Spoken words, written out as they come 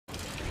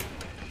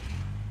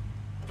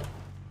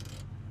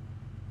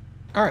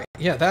Alright,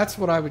 yeah, that's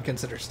what I would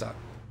consider stuck.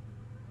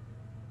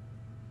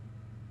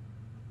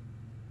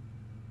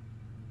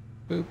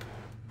 Boop,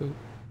 boop,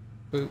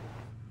 boop.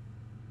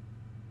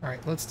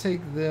 Alright, let's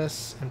take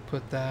this and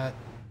put that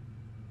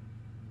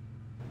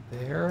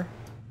there.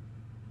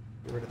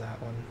 Get rid of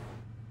that one.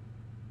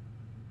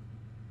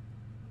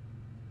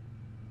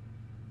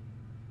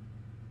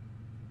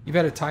 You've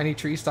had a tiny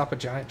tree stop a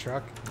giant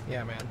truck?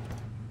 Yeah, man.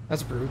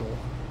 That's brutal.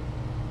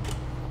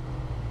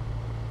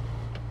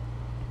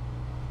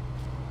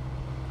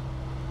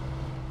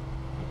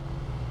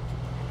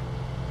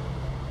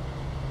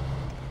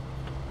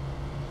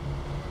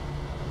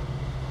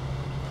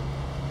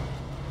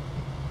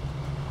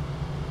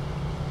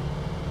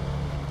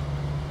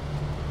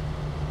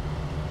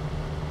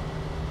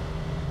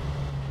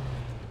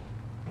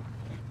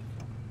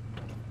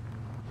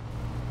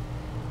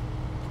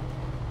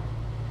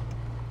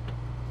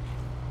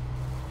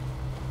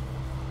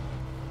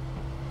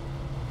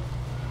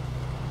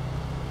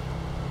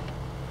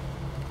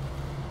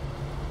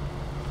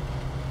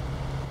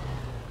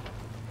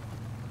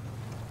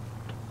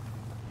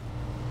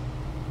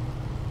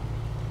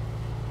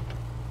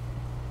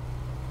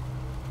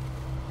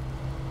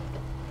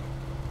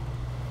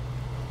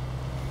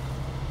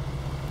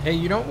 Hey,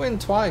 you don't win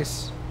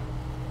twice.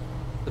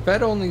 The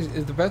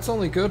bet's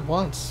only good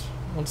once.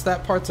 Once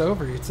that part's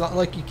over, it's not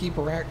like you keep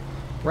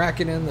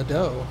racking in the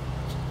dough.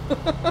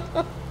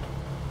 I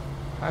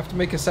have to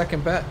make a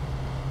second bet.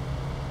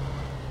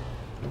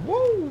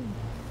 Whoa!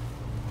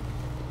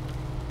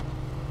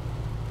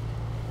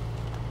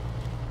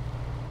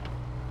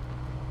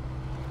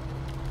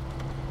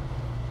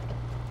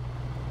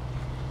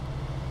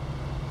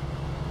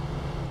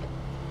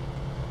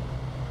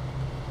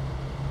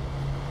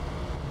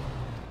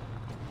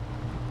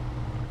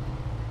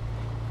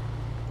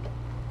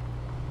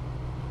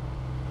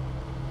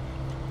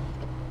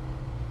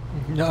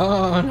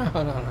 No, no,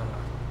 no, no, no.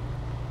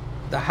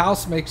 The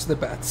house makes the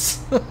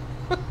bets.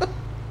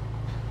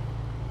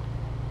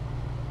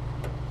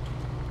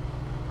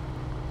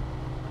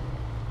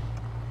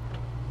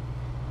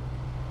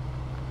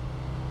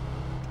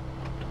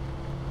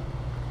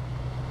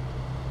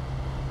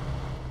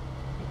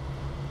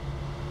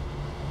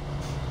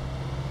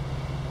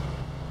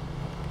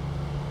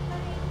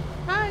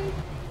 Hi. You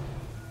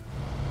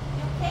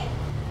okay?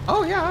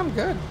 Oh yeah, I'm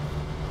good.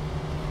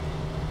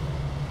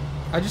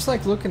 I just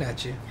like looking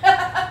at you.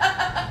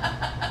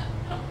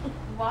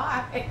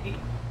 Why?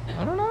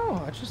 I don't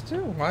know. I just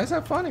do. Why is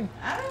that funny?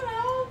 I don't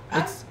know.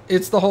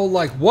 It's the whole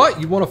like, what?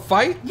 You want to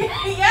fight?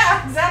 Yeah,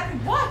 yeah, exactly.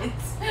 What?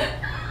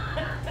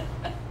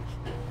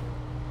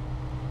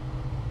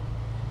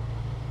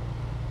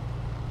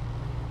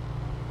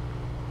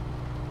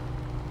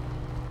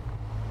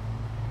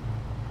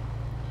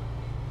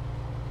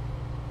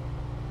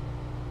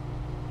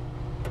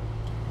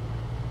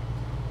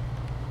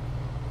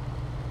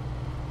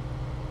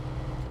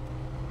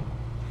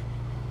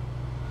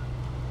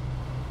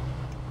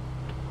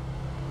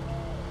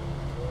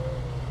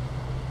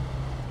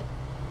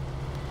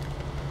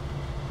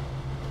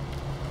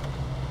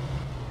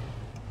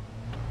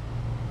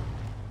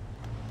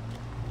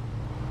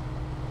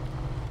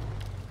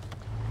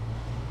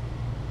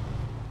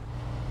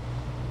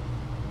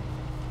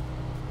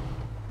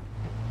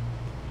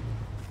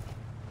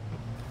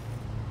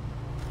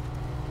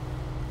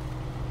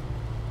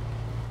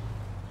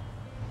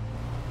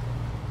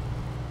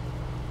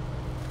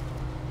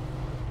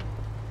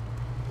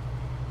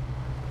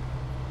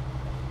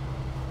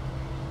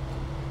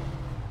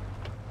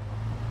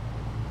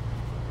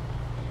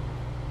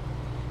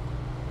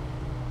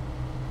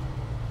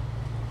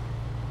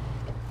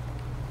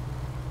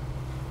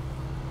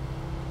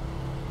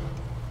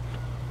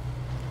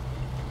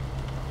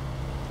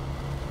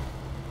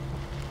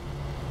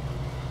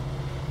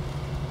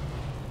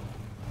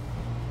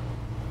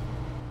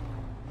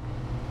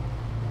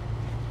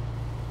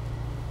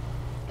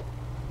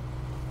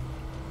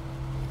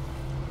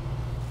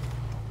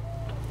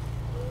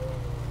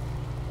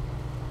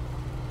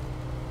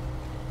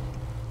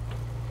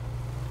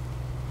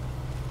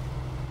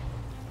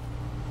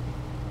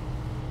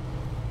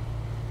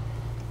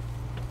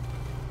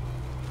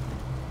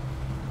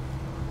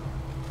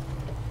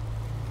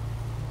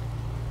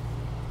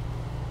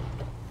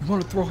 You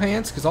want to throw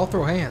hands? Because I'll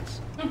throw hands.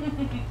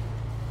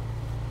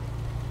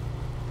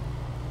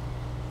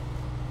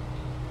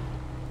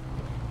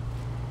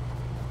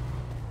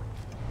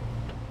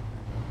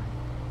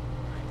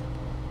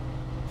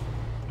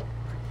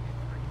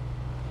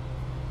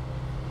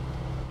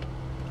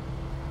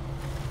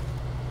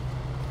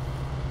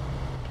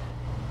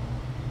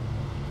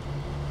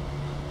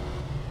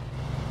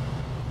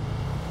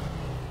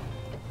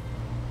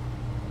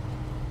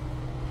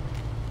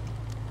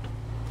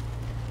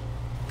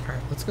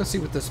 Alright, let's go see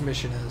what this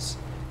mission is.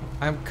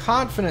 I'm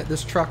confident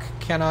this truck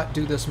cannot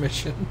do this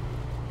mission.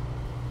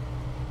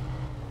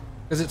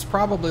 Because it's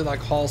probably like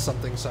haul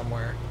something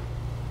somewhere.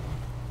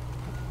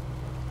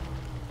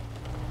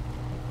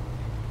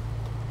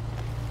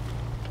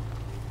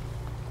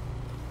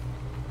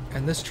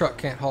 And this truck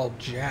can't haul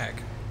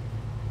jack.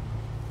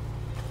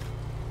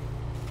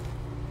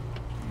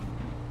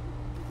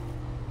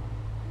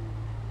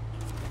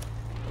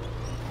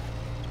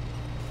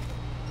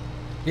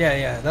 Yeah,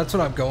 yeah, that's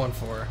what I'm going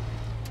for.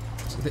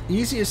 So the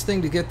easiest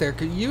thing to get there,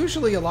 because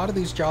usually a lot of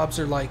these jobs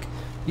are like,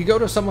 you go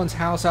to someone's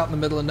house out in the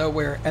middle of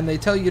nowhere, and they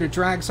tell you to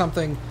drag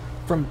something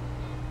from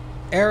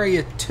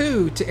area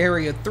 2 to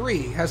area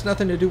 3. Has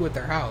nothing to do with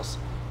their house.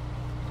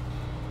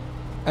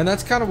 And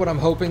that's kind of what I'm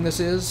hoping this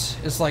is.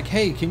 It's like,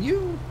 hey, can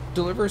you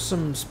deliver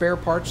some spare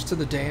parts to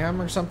the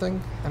dam or something?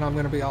 And I'm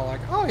going to be all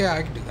like, oh yeah,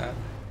 I can do that.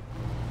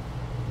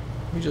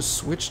 We just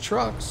switch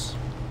trucks.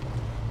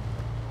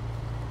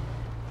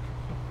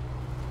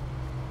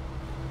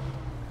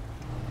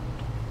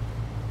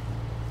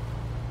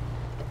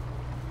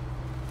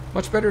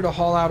 Much better to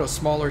haul out a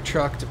smaller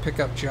truck to pick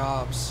up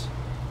jobs.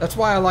 That's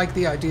why I like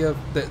the idea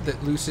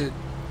that Lucid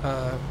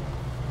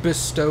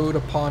bestowed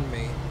upon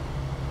me.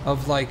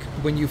 Of like,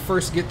 when you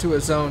first get to a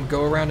zone,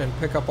 go around and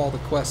pick up all the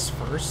quests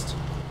first.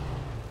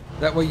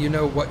 That way you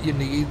know what you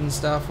need and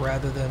stuff,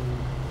 rather than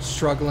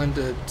struggling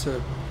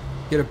to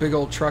get a big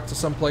old truck to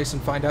someplace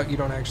and find out you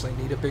don't actually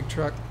need a big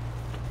truck.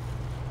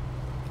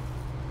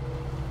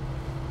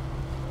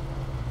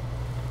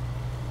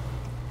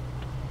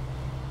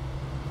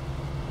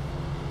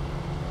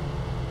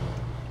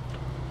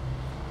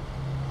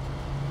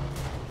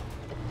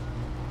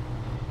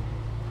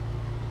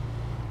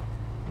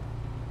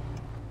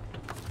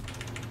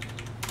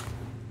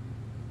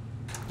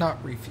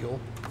 Not refuel.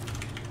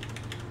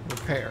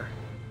 Repair.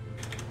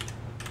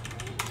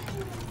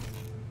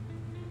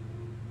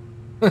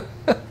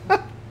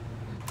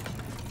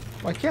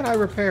 Why can't I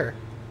repair?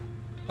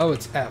 Oh,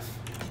 it's F.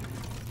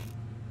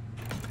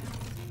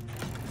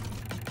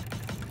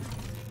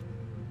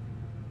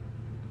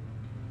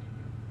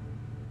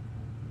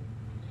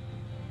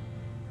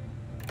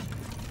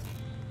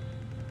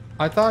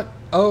 I thought...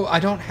 Oh, I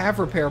don't have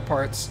repair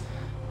parts.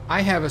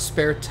 I have a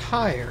spare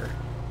tire.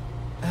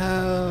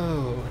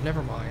 Oh,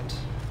 never mind.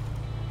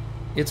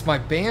 It's my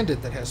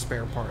bandit that has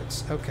spare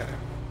parts. Okay.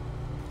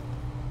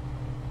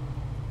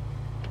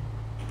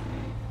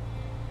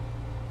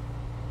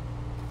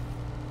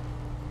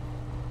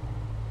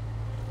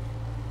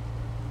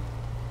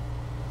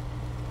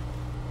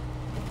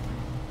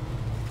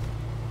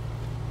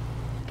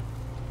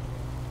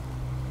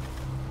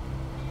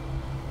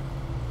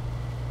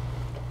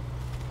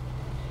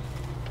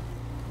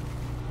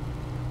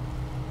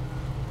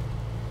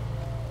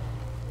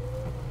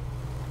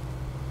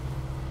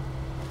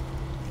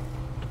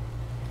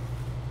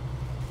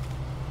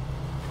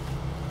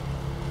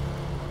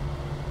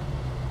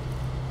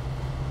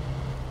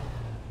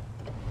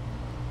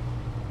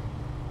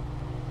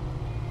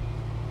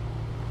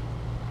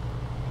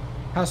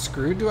 How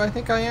screwed do I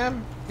think I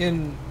am?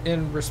 In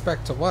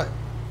respect to what?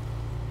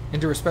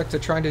 In respect to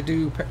trying to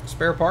do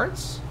spare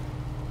parts?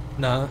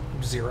 Nah,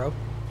 0.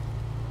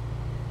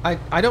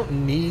 I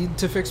don't need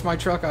to fix my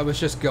truck. I was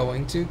just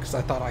going to because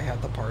I thought I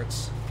had the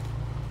parts.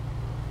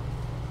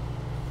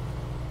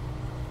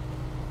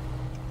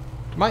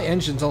 My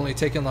engine's only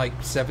taken like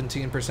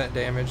 17%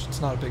 damage. It's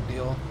not a big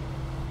deal.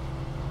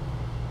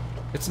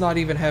 It's not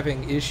even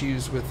having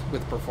issues with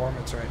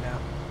performance right now.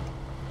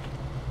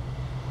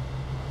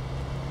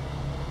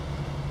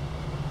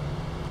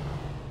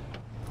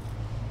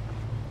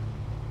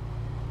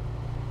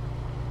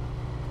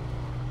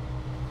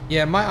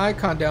 Yeah, my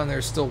icon down there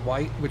is still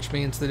white, which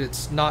means that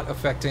it's not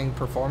affecting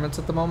performance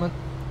at the moment.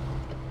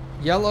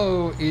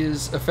 Yellow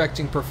is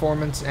affecting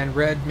performance, and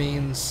red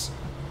means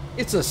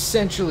it's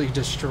essentially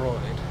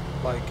destroyed.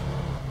 Like,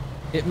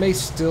 it may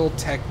still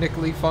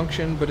technically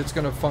function, but it's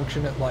going to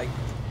function at, like,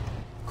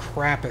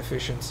 crap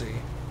efficiency.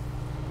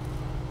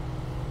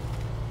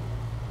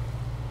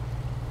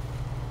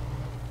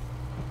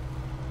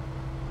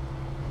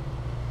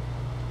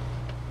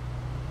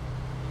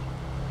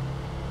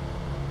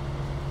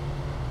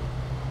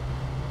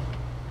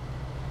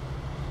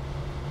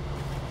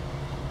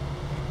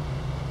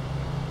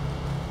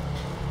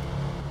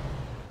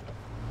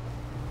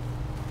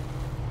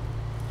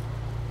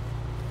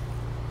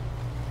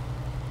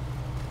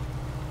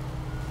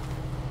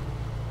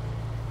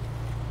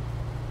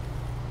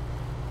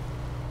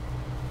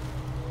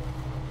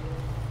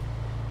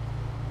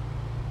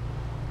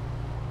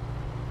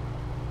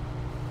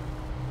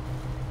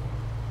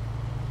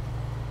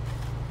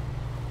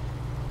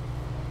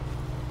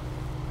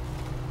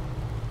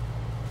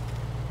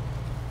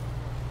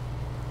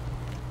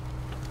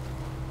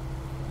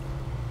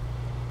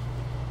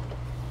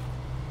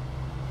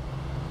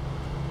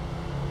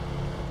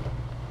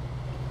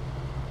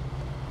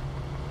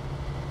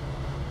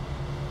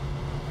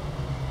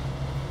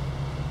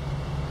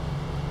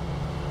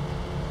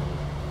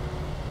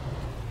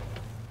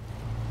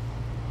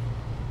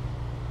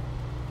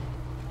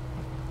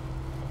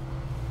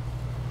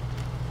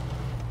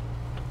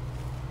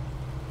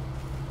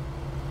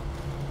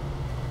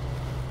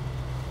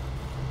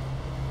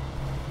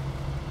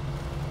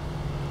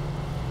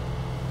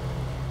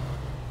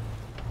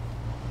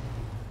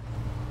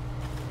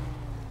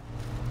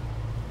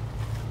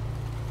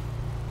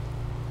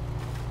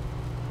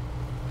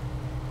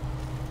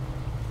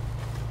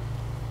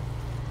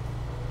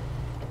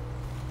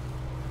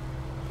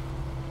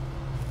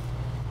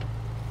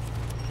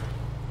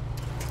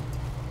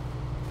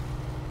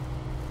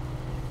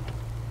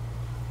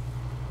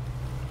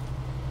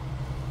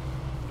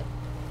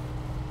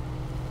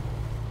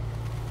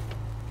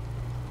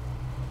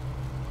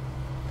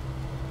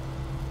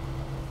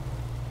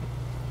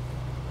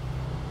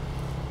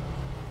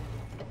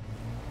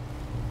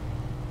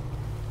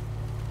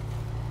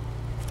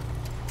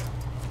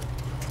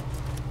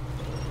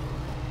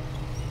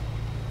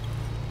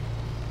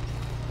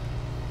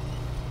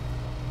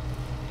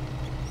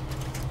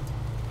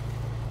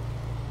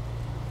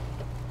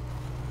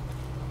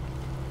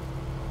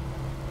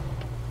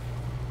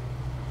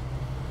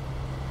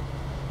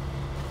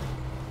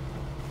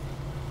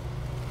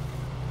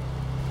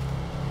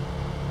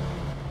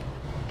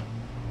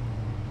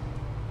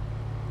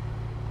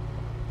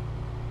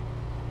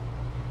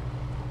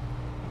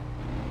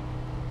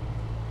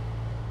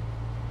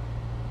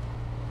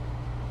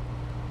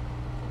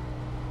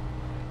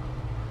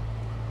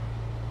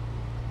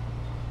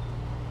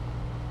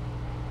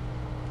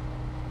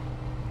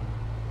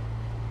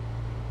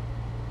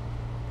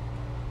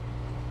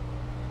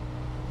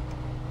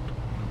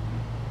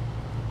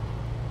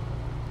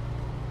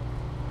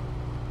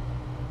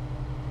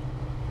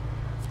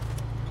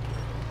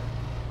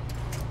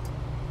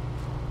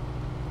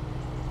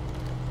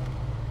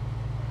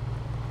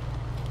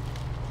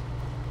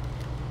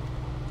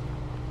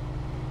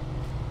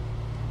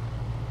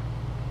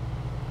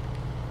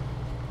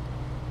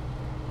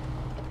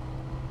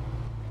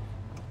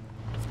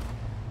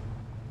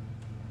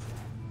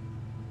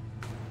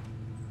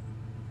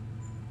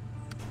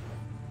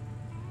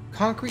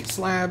 concrete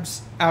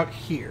slabs out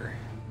here,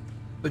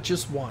 but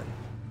just one.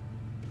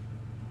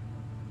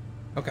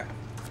 Okay.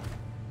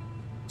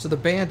 So the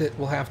bandit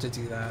will have to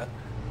do that.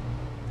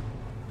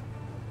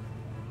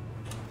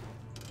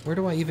 Where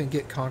do I even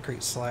get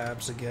concrete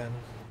slabs again?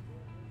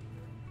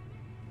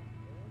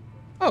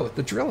 Oh, at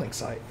the drilling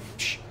site.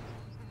 Shh.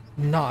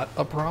 Not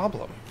a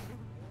problem.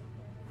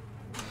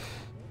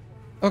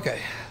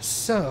 Okay,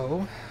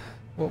 so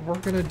what we're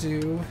gonna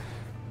do,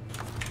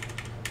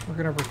 we're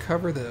gonna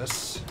recover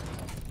this.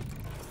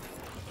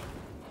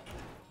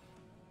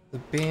 The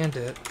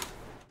bandit.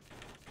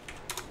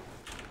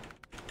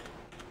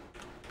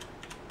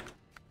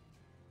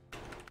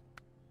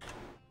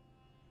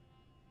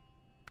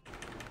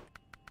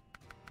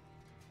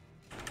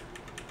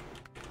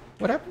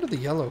 What happened to the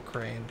yellow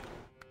crane?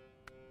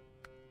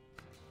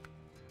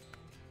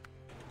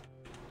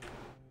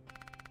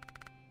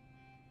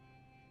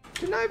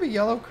 Didn't I have a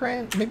yellow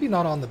crane? Maybe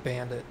not on the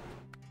bandit.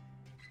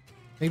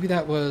 Maybe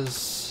that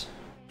was...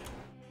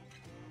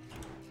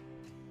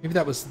 Maybe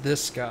that was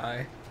this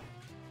guy.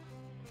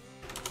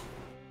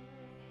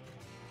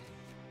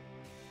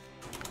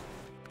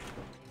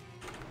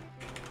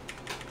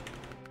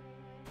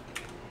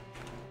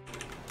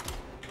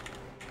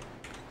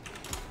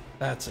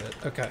 That's it.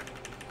 Okay.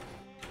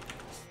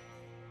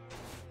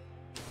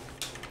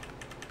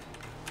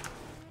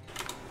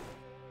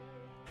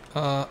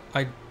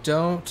 I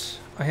don't...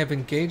 I have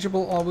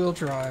engageable all-wheel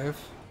drive.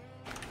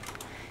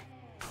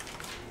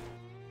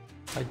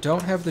 I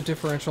don't have the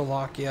differential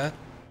lock yet.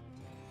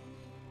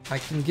 I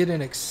can get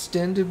an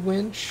extended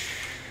winch.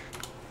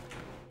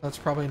 That's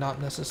probably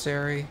not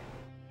necessary.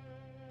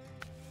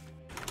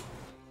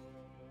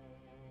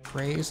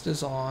 Raised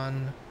is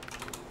on.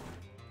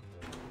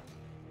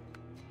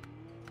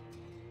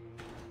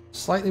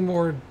 Slightly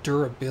more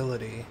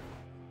durability.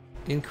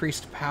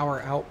 Increased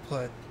power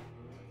output.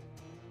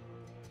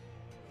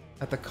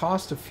 At the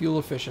cost of fuel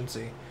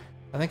efficiency.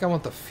 I think I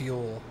want the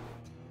fuel.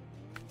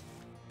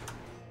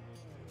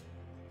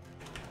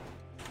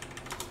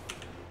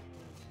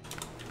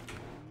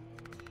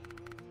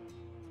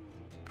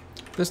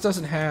 This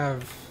doesn't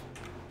have...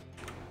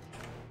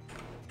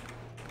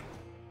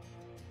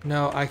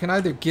 No, I can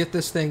either get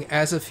this thing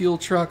as a fuel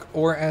truck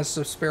or as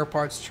a spare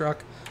parts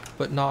truck,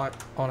 but not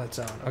on its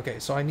own. Okay,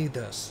 so I need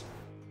this.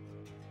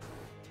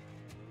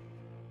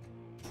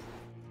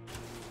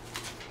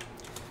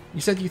 You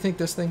said you think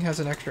this thing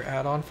has an extra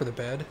add-on for the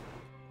bed?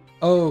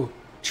 Oh,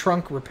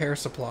 trunk repair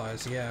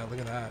supplies. Yeah, look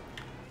at that.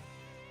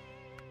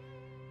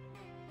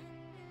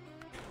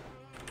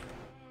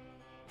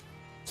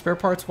 Spare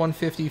parts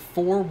 150,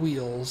 4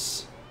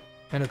 wheels,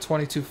 and a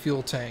 22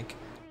 fuel tank.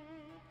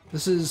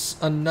 This is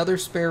another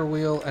spare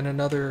wheel and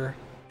another...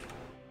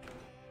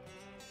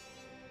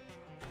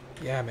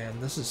 Yeah, man,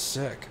 this is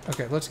sick.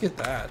 Okay, let's get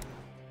that.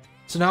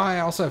 So now I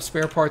also have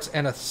spare parts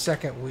and a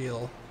second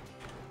wheel.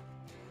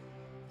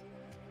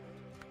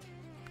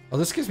 Oh,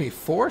 this gives me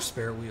 4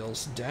 spare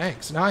wheels. Dang.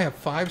 So now I have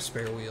 5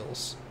 spare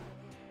wheels.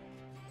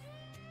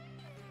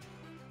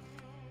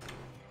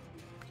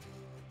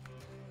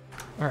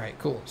 Alright,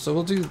 cool. So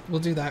we'll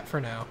do that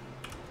for now.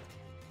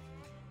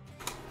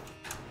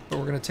 But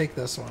we're gonna take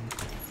this one.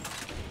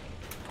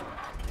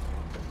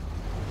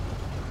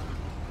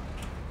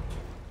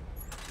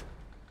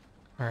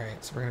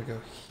 Alright, so we're gonna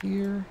go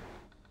here.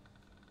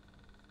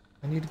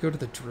 I need to go to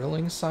the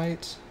drilling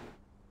site.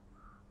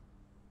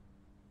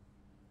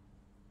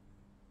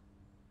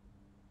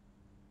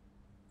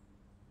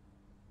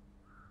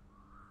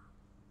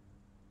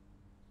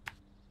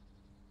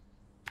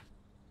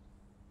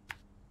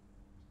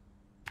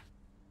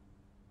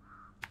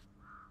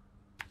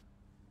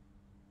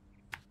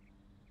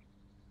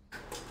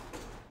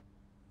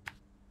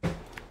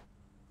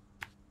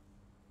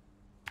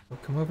 We'll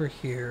come over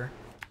here,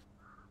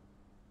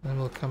 then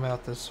we'll come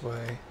out this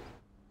way.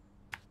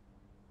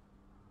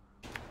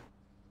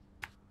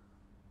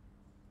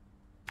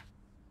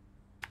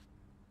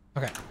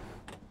 Okay.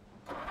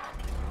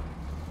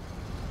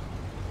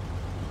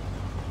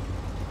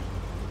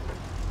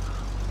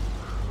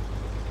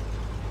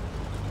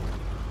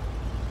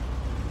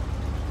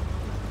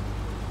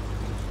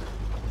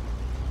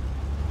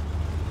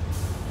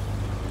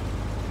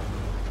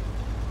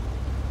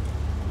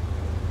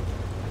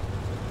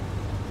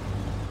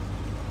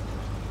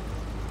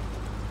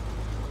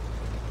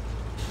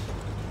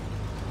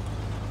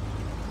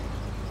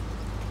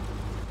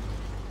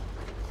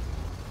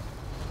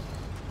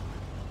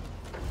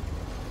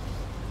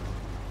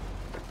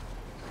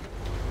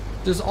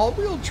 Does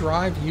all-wheel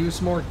drive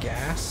use more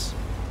gas?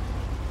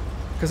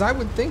 Because I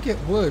would think it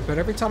would, but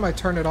every time I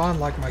turn it on,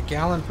 like, my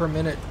gallon per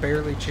minute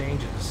barely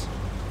changes.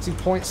 See,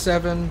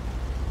 0.7,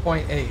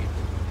 0.8.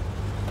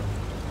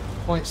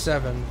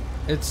 0.7.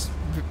 It's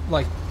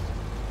like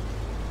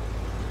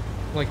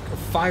a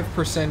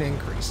 5%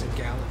 increase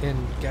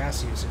in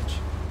gas usage.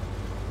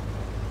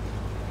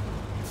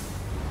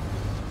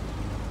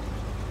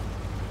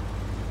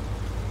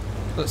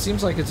 So it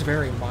seems like it's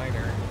very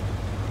minor.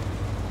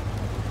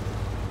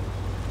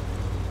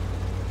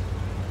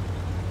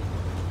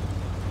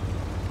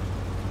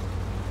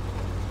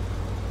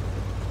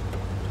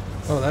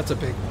 Oh, that's a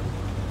big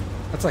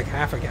one. That's like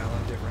half a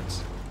gallon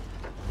difference.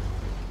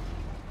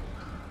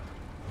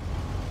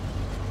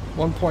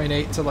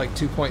 1.8 to like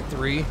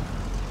 2.3.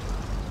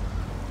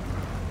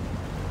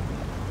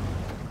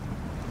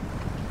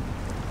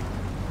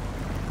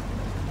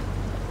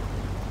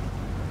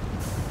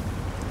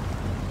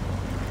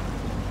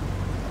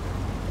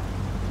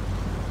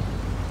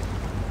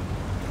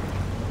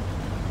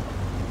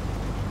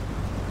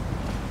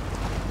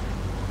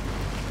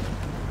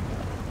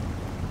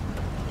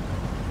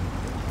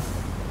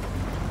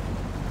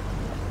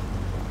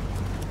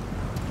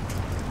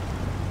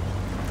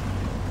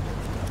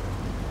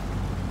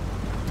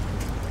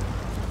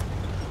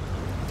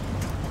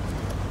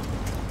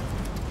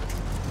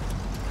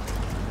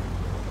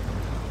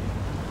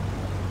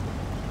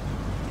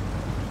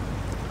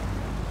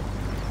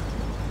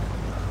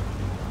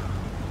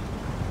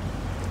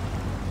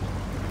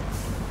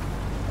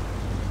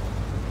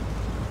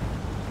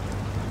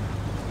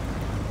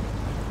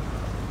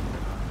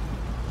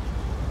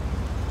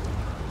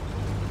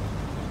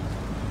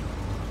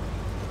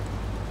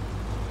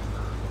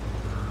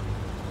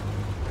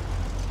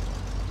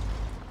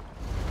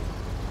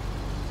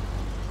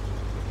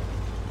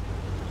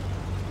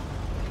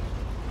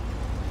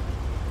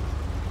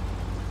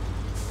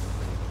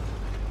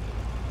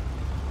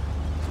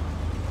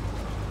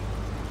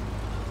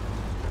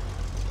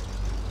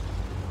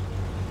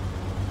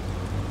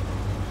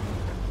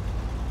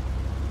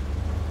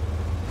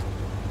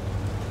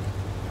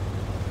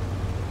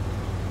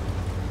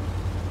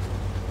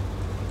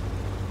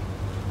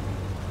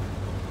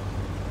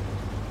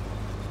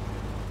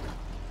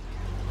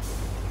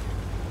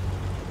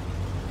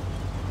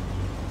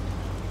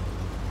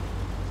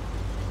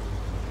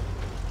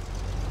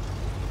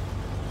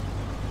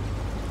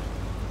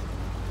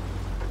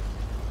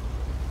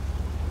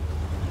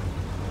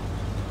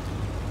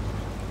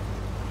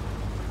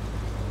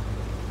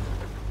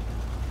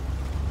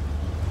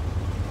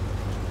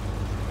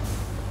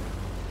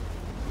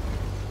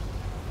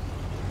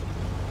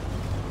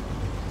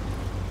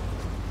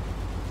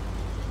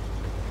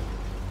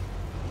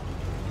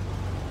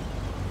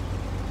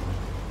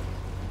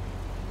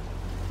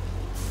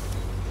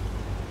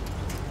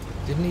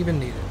 Didn't even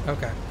need it.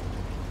 Okay.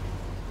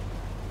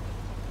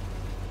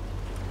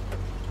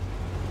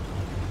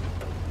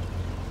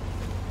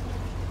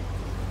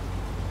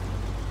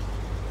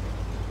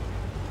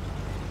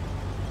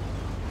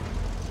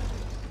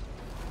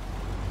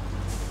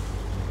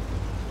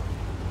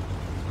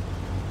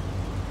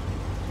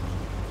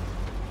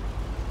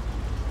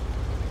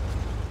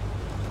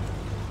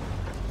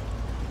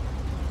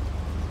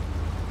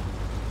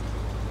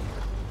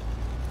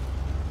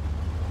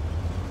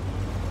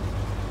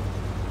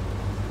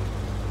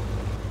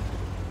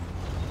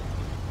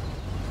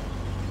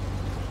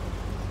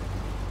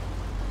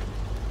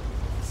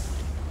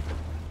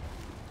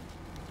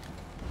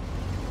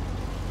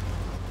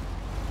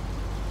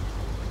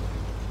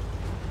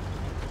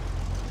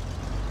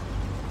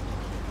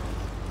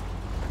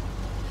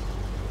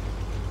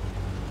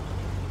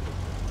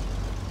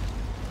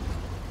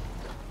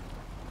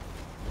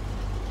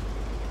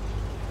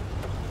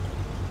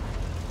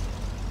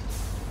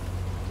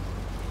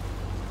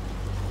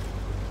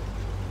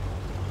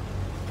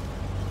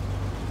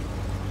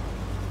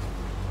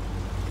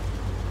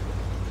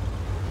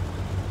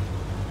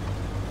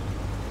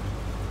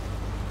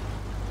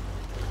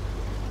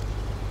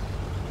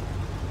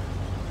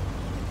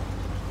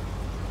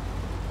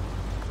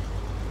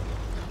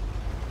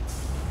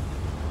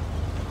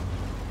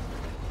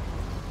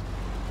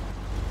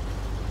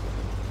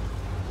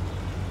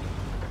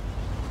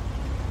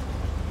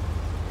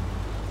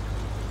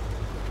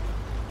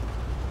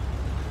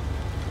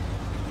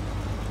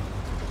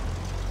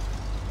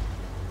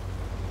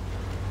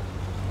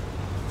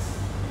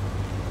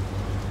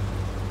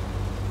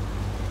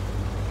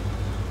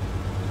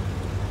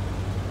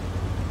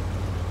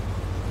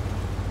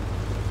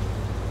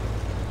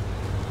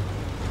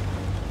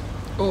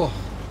 Oh,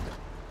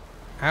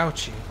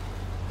 ouchie.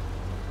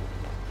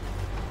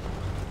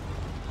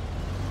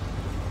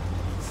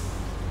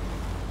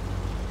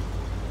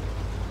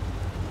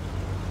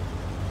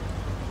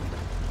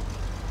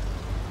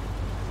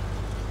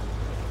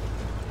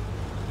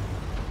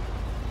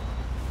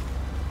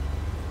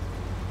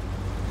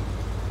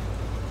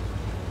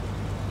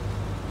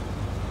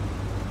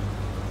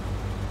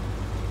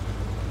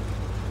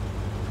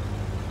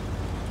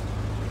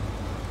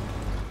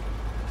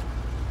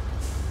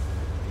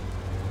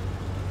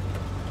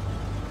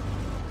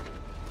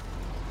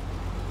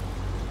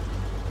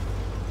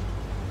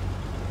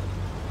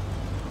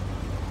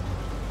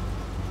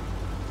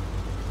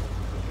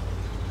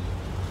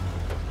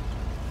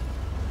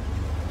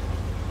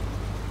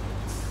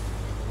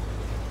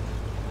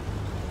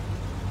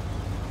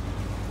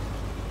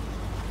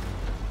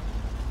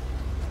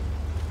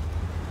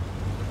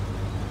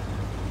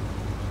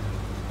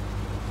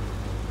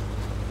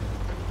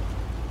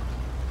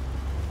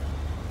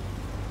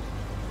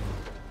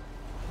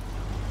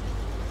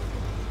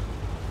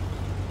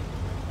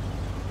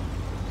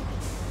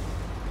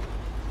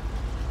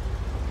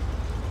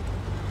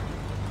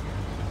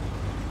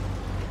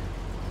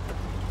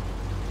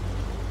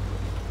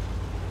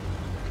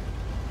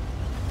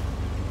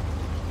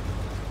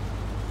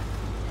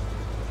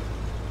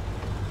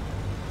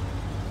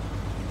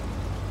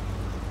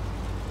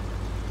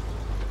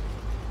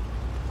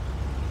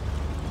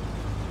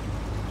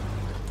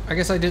 I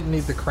guess I didn't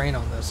need the crane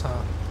on this,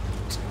 huh?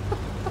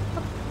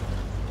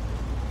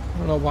 I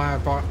don't know why I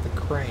bought the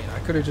crane. I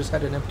could have just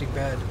had an empty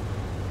bed.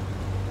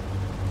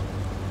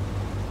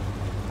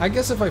 I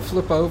guess if I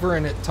flip over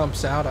and it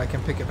tumps out, I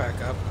can pick it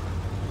back up.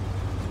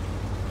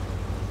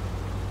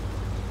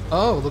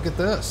 Oh, look at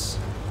this.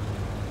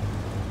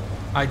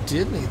 I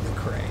did need the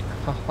crane.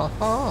 Ha ha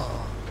ha.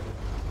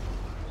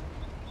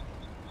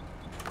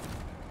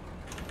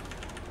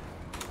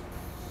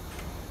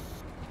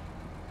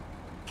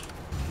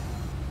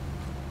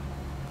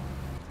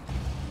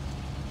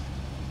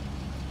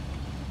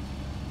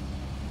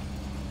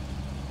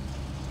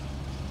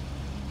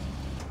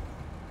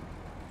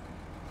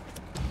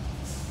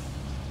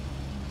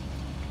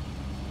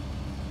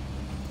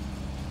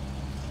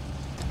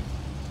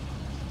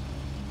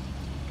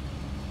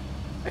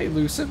 Hey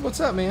Lucid,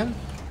 what's up, man?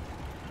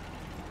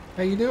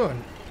 How you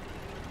doing?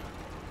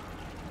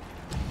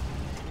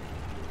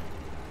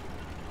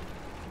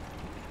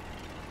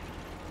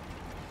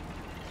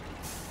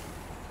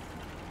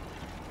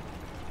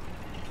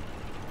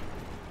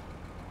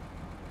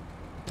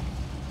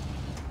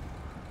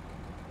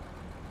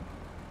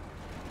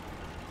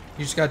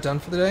 You just got done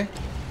for the day?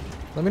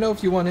 Let me know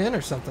if you want in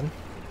or something.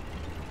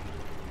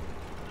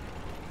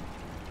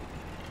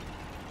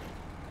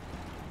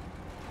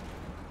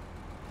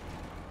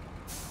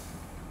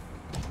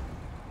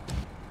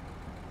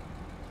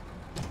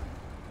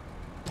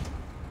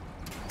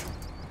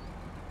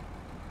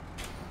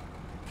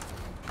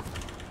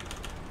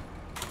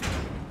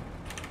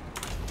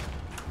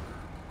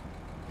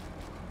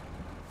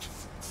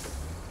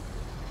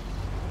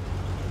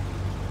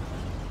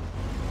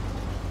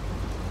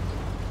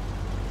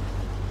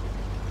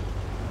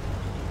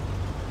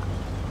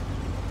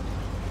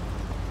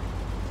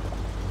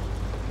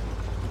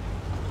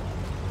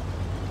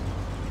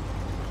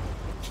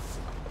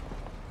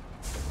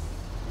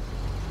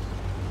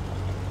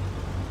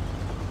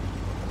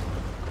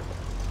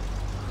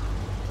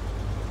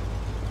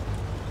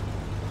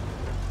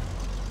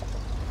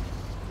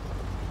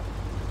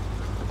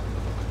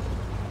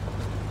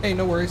 Hey,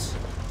 no worries.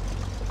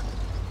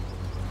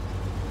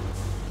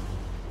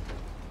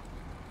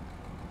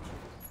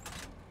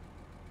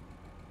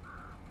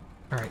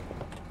 Alright.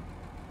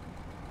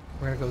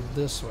 We're gonna go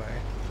this way.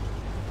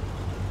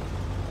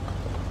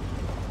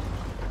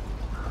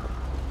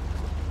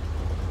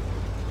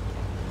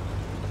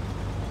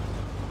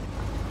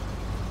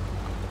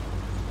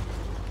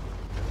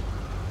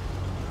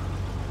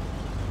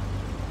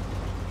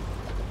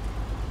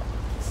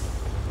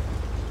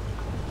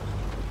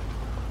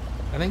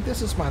 I think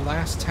this is my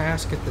last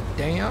task at the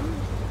dam.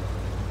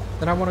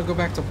 Then I want to go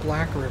back to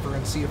Black River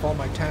and see if all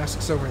my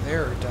tasks over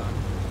there are done.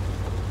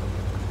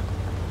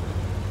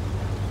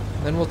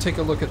 And then we'll take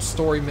a look at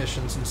story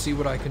missions and see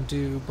what I can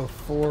do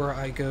before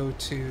I go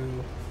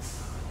to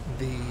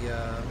the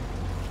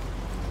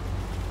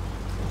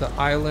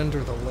island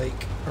or the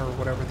lake or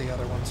whatever the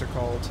other ones are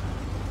called.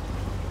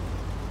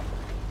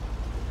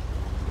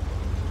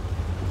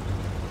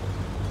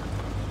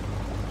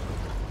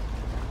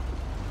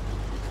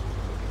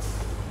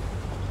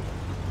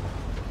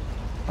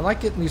 I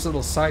like getting these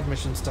little side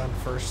missions done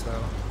first,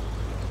 though.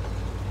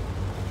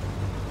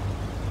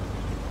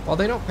 While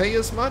they don't pay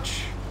as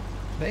much,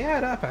 they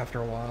add up after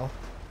a while.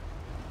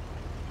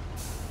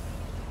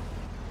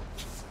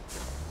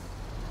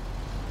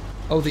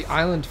 Oh, the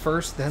island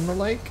first, then the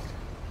lake?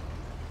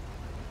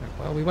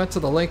 Well, we went to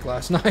the lake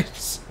last night,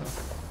 so...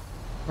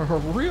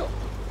 Real...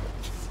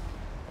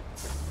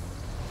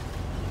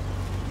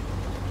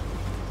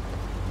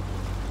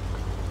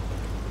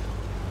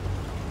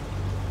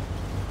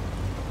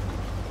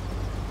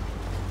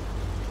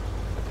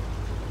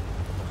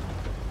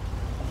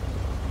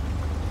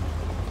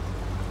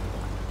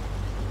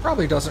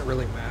 Probably doesn't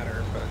really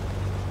matter, but...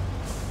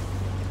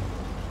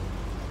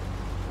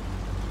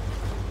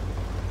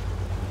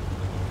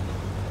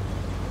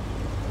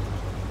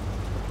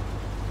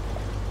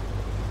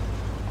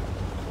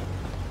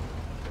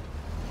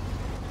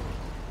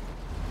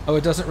 Oh,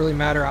 it doesn't really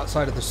matter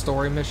outside of the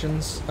story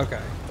missions?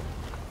 Okay.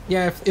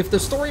 Yeah, if the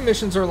story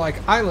missions are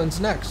like islands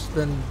next,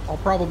 then I'll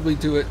probably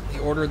do it the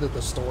order that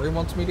the story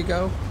wants me to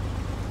go.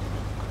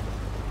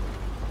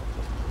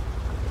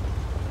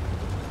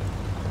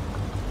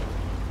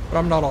 But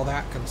I'm not all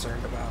that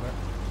concerned about it.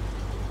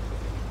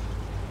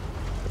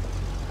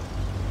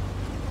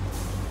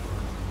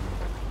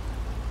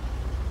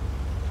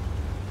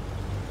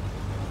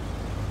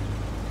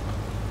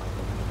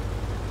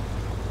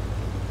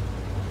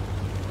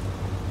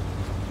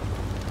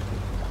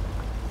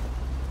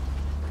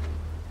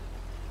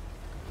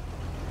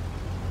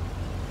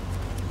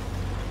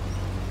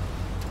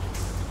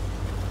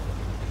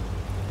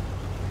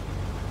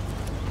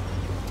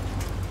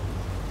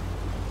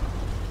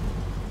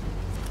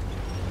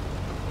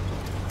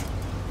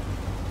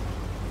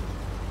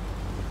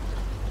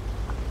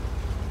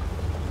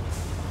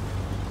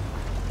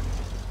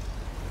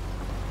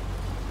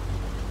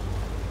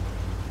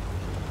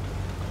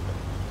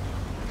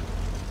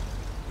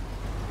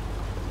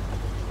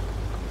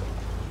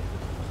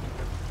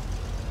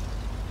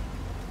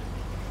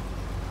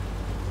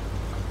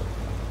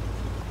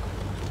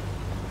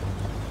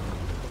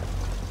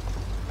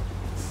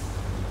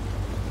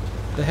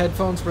 The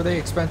headphones, were they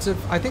expensive?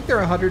 I think they're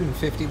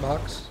 150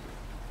 bucks.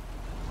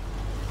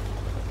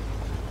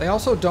 They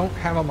also don't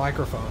have a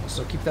microphone,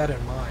 so keep that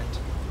in mind.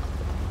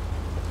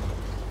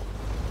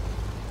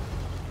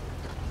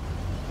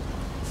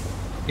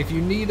 If you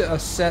need a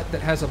set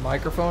that has a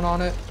microphone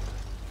on it,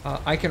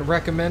 I can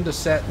recommend a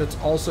set that's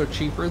also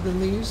cheaper than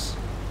these.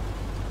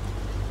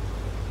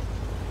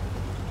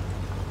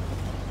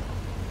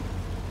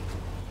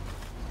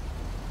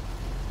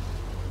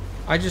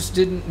 I just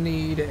didn't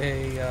need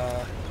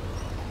a,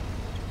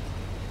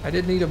 I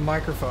didn't need a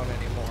microphone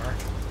anymore.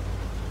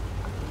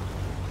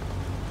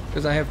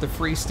 Because I have the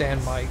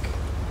freestand mic.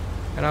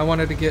 And I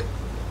wanted to get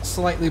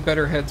slightly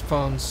better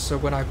headphones so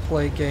when I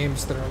play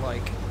games that are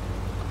like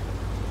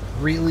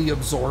really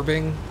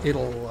absorbing,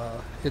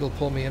 it'll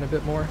pull me in a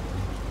bit more.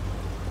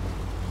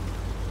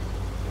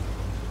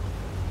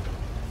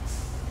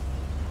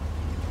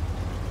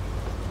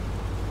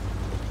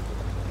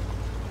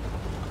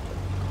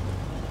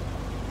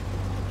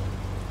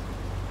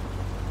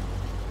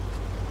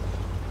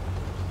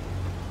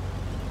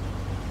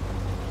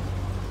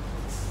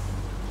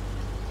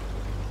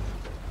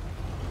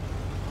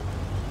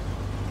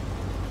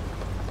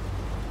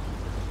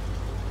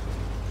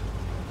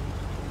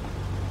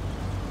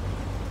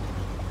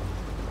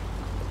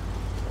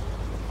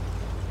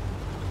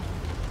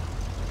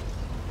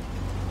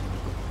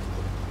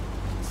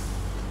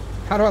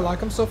 How do I like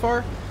them so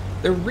far?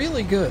 They're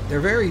really good. They're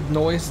very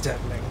noise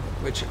deadening,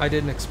 which I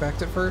didn't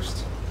expect at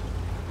first.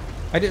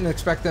 I didn't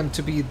expect them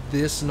to be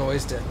this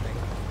noise deadening.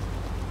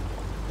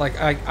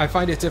 Like, I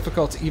find it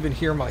difficult to even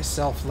hear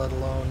myself, let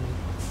alone...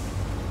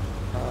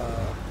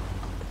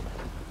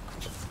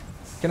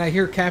 Can I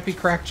hear Cappy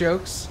crack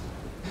jokes?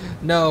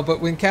 No,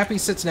 but when Cappy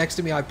sits next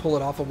to me, I pull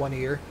it off of one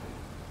ear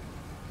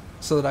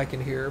so that I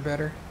can hear her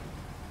better.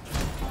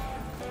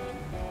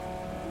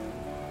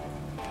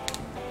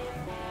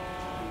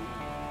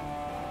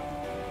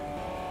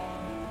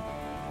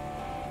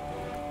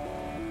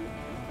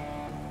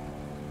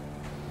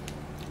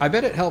 I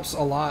bet it helps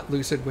a lot,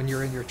 Lucid, when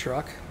you're in your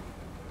truck.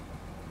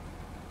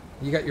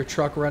 You got your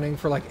truck running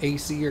for like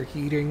AC or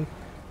heating,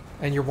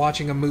 and you're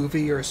watching a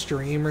movie or a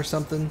stream or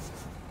something.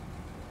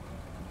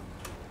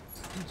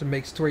 It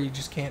makes it to where you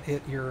just can't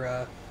hit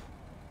your,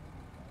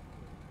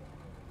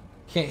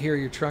 can't hear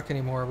your truck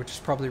anymore, which is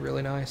probably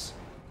really nice.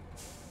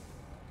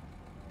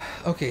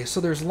 Okay,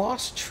 so there's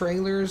lost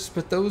trailers,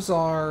 but those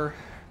are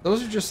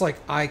just like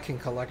I can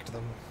collect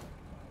them.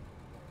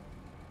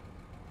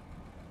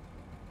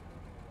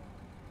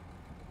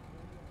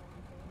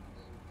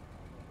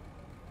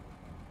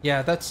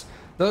 Yeah, that's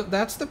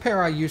the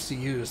pair I used to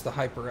use, the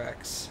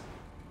HyperX.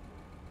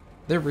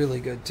 They're really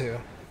good too.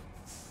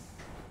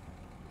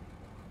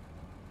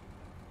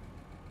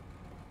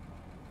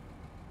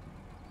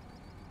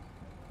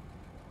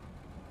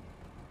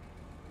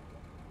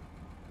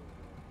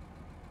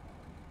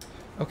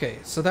 Okay,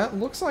 so that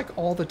looks like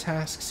all the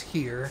tasks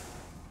here.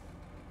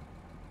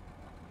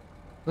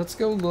 Let's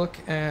go look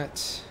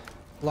at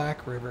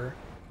Black River.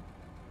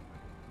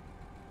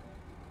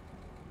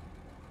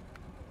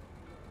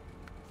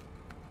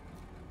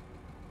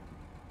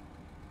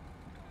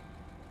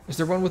 Is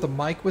there one with a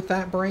mic with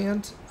that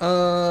brand?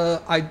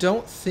 I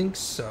don't think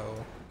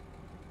so.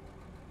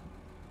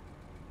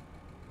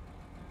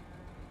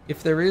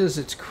 If there is,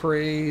 it's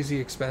crazy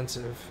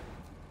expensive.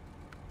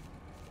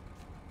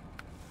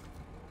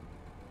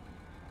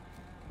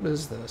 What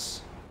is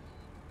this?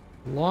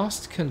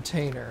 Lost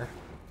container.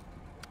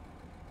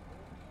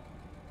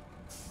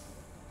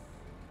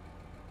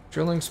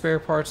 Drilling spare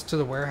parts to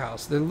the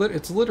warehouse.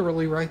 It's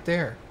literally right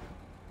there.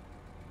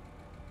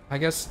 I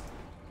guess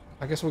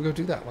we'll go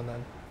do that one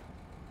then.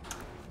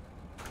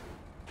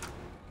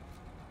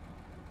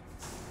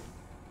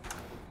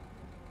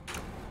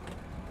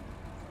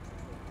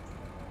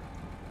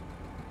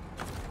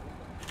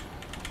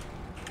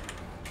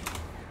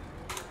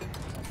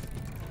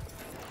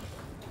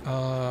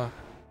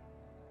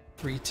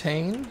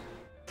 Retain.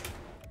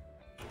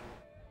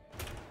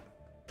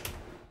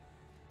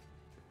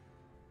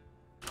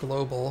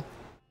 Global.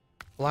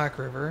 Black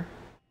River.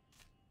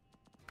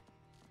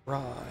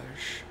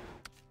 Raj.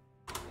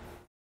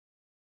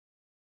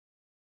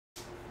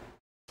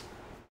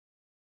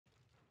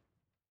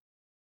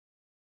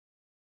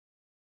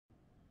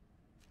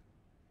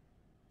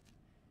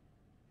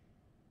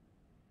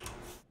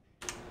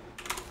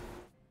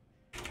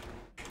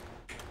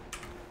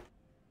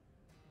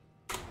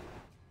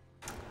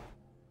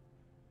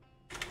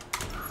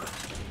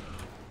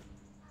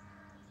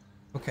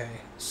 Okay,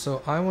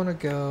 so I want to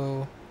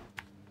go...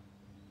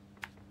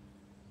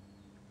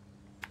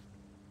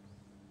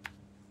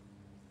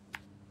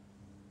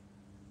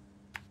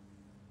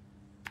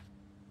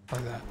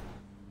 like that.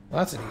 Well,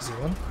 that's an easy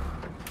one.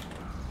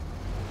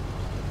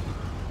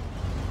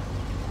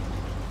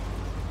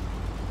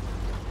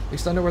 At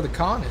least I know where the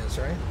con is,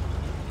 right?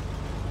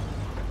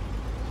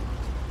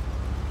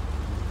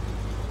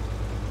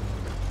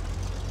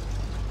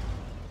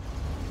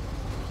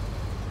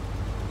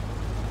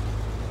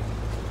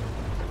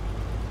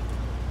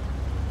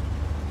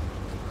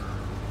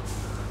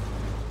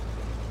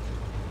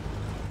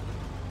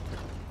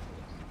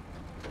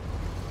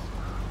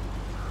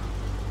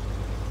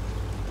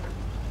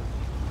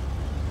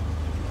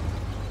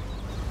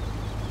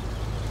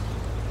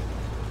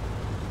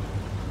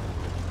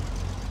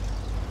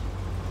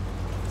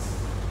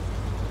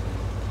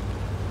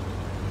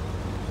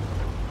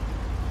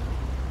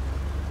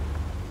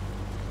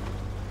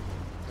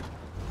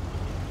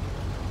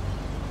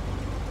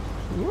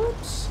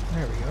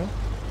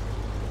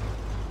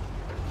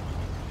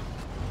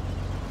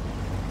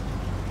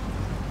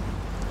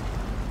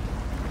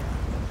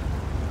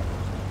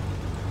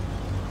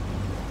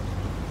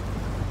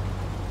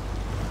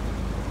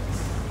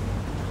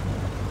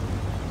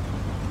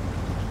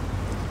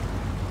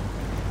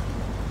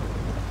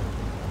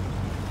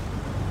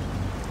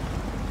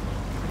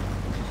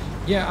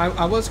 Yeah,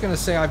 I was going to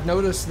say, I've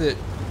noticed that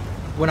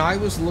when I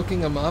was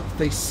looking them up,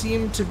 they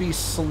seem to be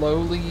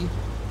slowly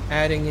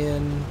adding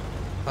in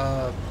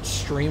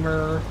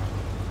streamer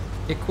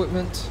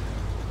equipment.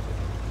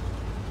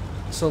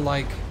 So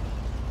like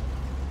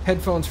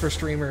headphones for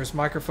streamers,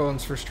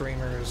 microphones for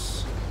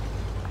streamers.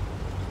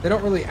 They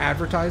don't really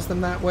advertise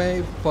them that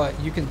way, but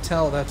you can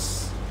tell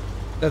that's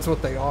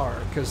what they are,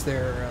 because they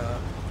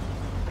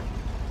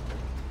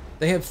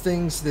have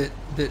things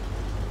that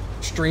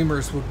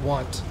streamers would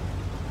want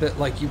that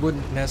like you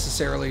wouldn't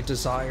necessarily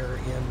desire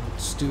in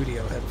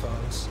studio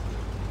headphones.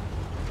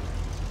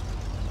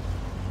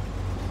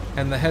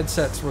 And the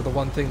headsets were the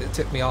one thing that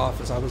tipped me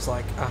off, as I was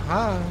like,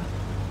 aha,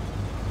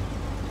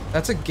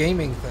 that's a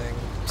gaming thing.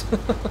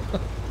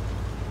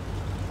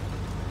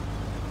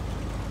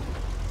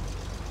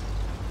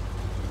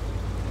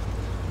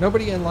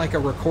 Nobody in like a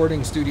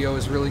recording studio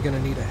is really going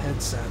to need a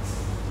headset.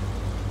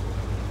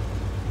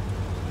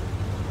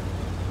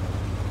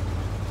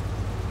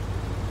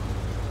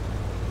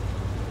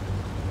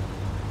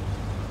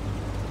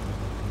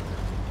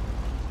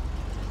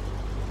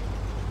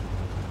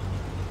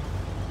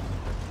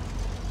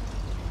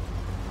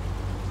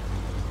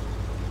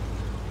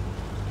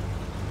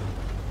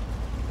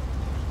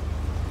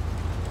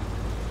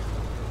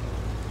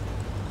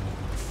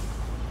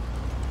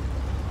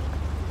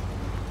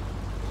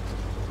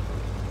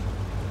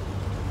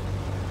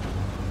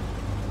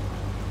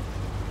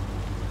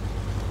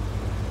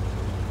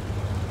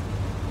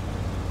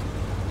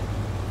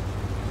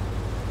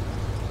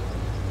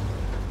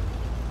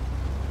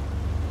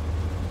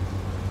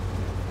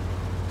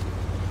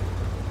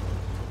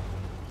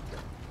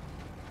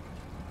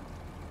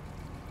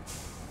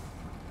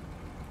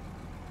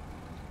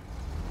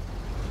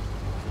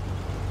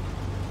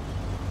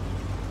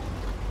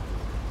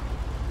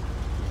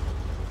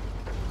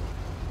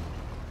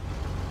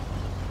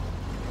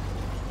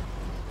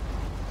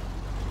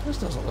 This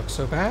doesn't look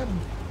so bad.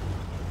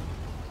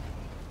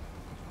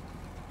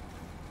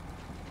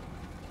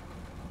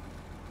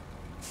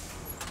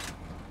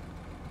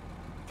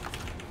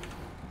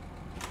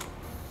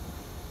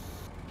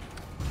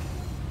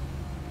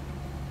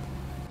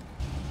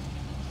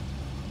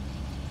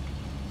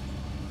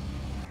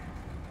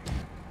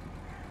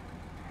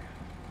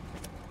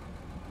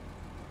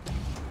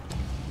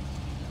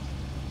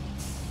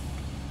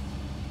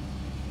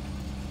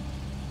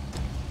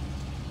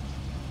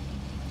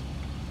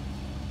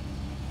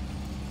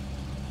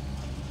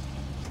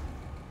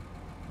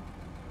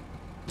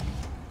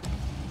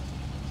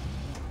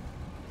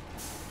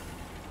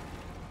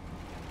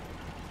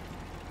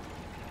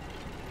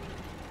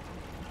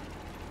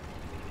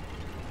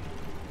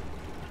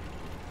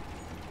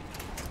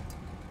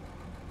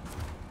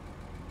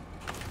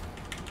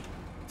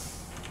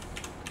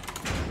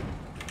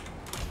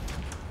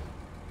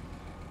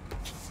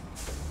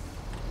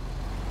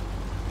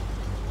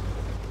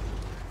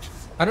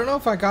 I don't know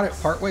if I got it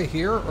partway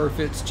here or if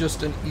it's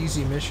just an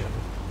easy mission.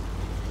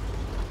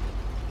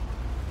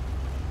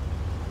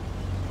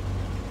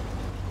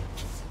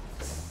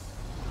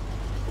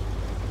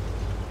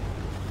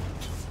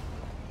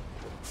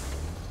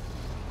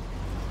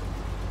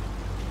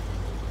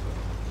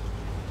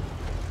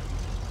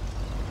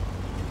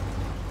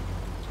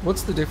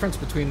 What's the difference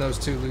between those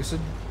two, Lucid?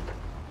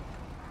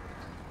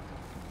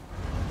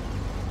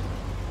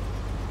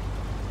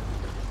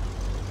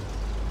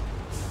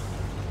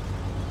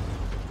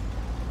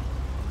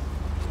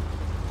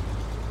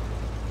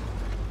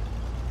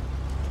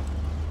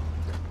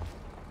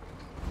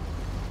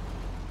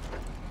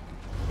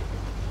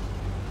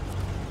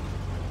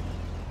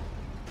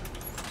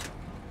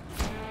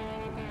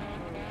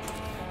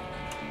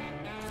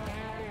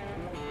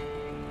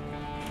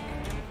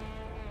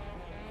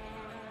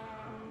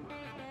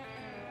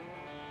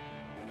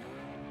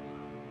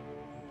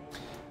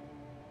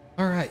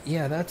 Alright,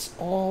 yeah, that's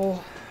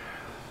all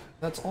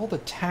the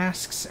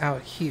tasks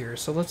out here.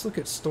 So let's look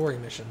at story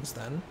missions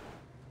then.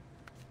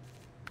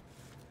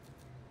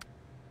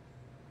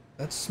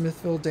 That's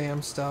Smithville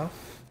Dam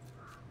stuff.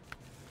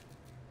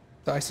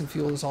 Dyson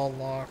Fuel is all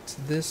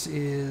locked. This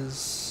is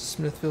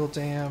Smithville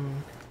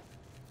Dam.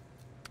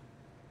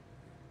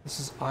 This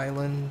is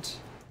Island,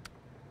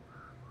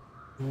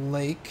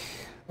 Lake.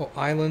 Oh,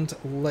 Island,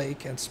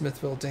 Lake, and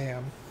Smithville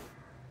Dam.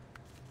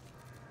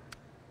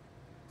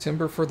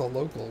 Timber for the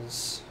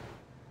locals.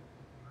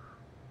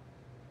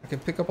 I can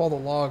pick up all the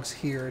logs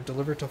here,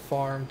 deliver to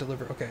farm,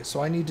 deliver... Okay,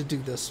 so I need to do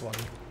this one.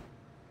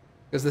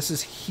 Because this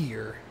is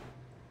here.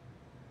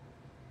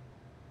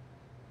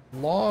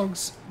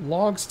 Logs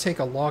take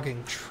a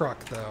logging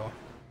truck, though.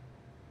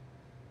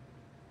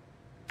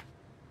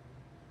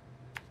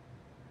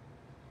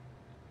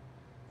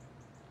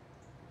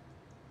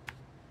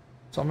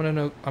 So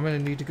I'm gonna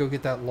need to go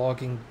get that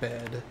logging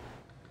bed.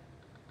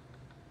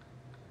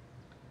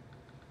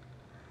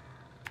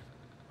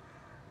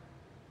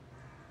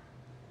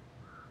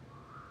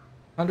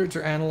 Hundreds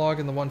are analog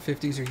and the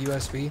 150s are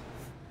USB.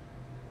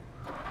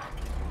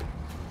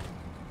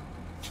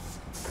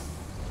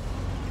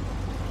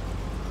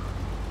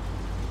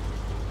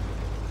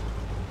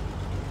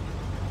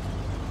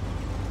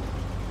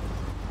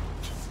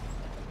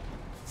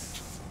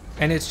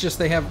 And it's just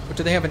do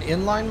they have an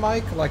inline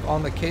mic like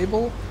on the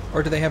cable,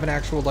 or do they have an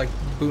actual like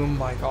boom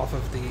mic off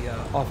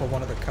of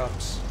one of the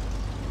cups?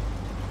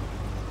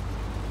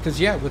 Because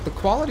yeah, with the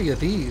quality of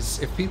these,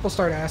 if people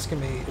start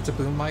asking me, it's a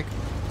boom mic.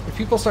 If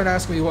people start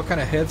asking me what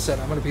kind of headset,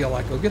 I'm gonna be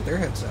like, go get their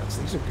headsets.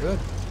 These are good.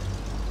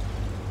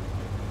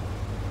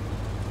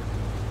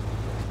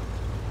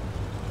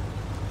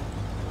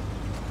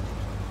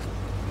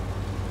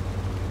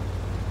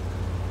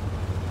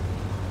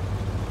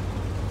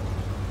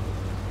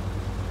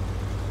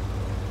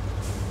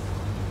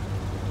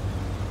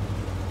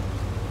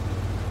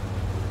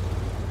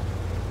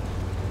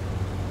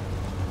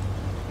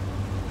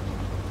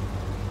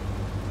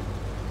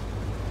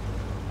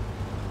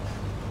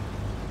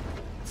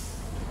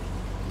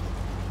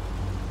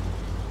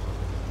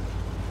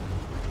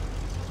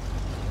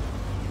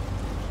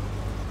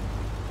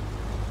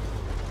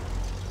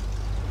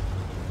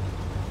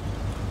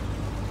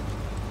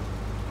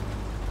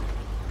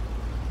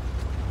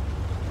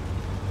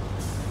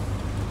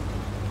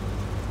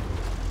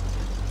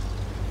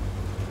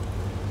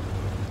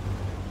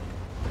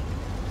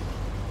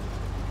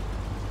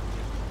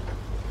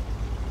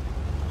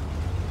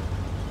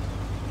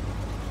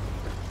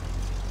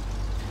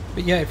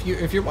 But yeah,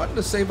 if you're wanting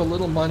to save a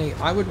little money,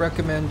 I would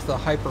recommend the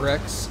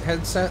HyperX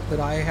headset that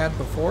I had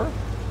before.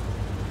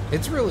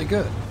 It's really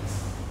good.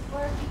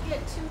 Or if you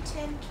get 2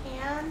 tin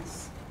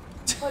cans,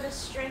 put a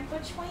string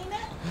between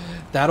it.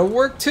 That'll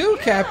work too,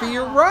 Yeah. Cappy.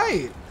 You're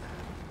right.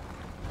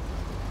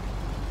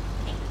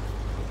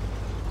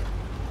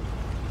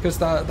 Because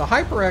the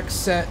HyperX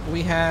set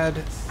we had.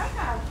 I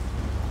have.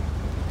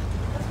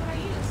 That's what I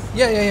use.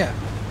 Yeah.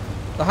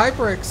 The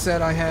HyperX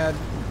set I had.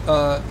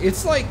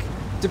 It's like,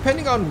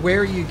 depending on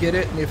where you get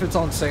it and if it's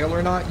on sale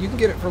or not, you can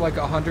get it for like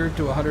 100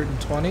 to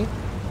 120.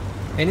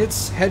 And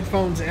it's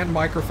headphones and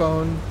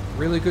microphone,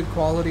 really good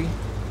quality.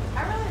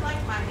 I really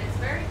like mine. It's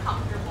very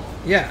comfortable.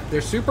 Yeah,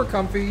 they're super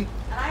comfy.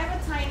 And I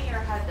have a tinier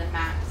head than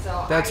Matt,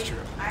 so That's true.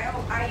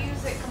 I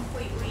use it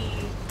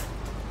completely.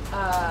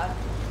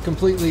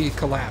 Completely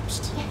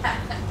collapsed.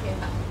 Yeah.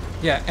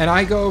 Yeah, and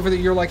I go over there,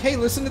 you're like, hey,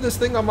 listen to this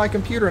thing on my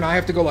computer, and I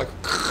have to go like,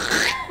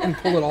 and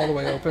pull it all the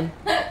way open.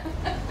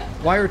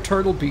 Why are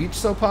Turtle Beach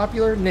so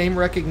popular? Name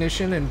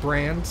recognition and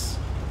brands.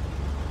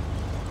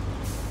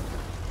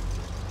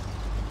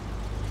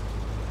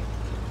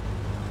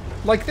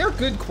 Like, they're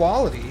good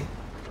quality,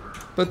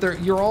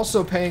 but you're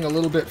also paying a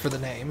little bit for the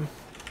name.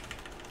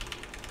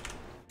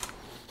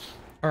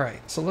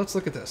 Alright, so let's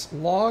look at this.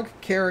 Log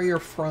carrier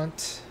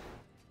front.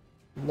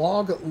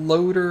 Log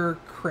loader.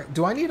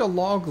 Do I need a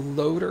log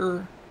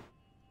loader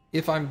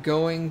if I'm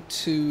going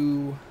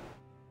to...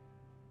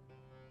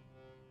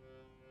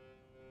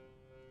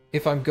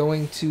 if I'm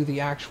going to the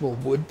actual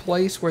wood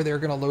place where they're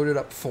going to load it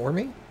up for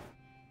me?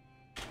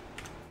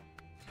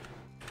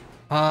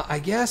 I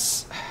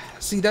guess...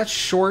 See, that's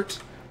short.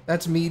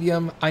 That's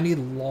medium. I need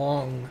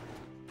long.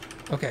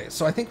 Okay,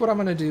 so I think what I'm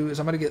going to do is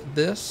I'm going to get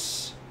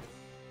this.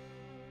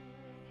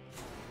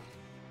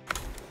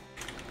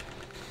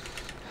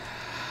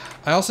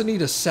 I also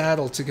need a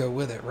saddle to go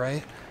with it,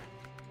 right?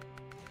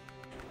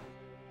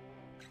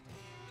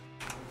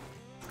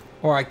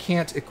 Or I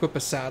can't equip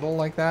a saddle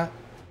like that.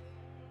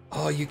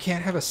 Oh, you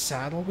can't have a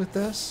saddle with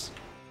this?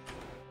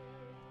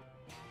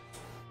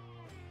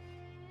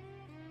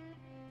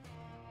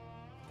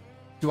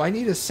 Do I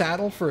need a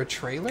saddle for a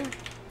trailer?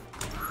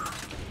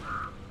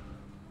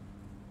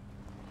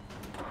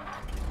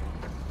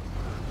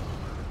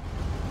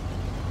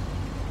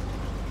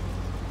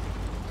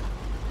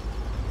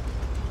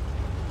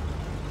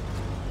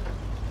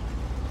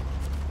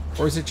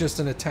 Or is it just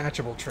an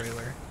attachable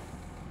trailer?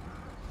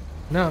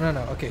 No.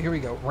 Okay, here we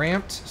go.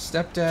 Ramped,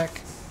 step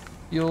deck,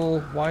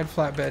 fuel, wide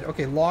flatbed.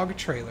 Okay, log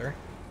trailer.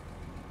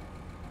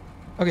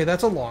 Okay,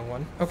 that's a long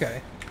one.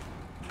 Okay.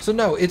 So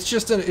no, it's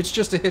just a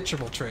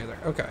hitchable trailer.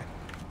 Okay.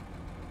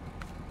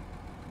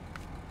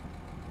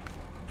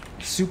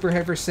 Super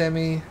heavy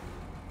semi,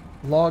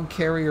 log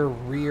carrier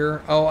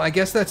rear. Oh, I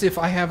guess that's if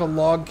I have a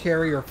log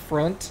carrier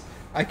front,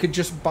 I could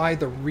just buy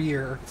the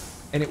rear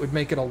and it would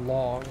make it a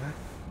long.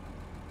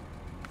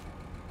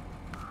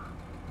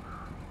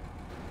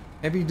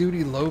 Heavy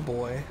duty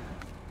lowboy.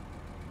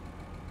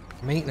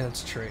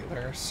 Maintenance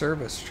trailer,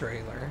 service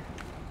trailer.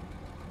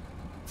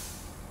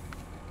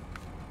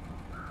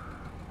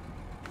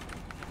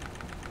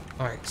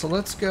 Alright, so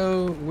let's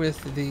go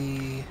with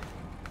the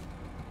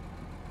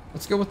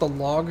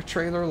log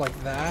trailer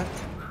like that.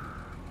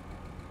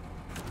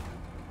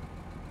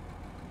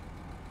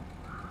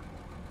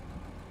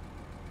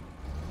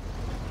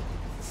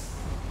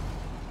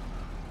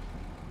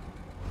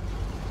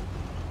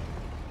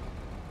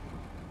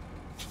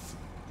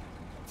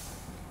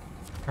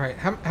 Alright,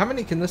 how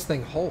many can this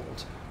thing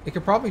hold? It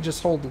could probably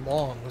just hold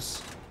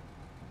longs,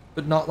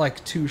 but not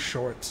like two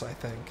shorts, I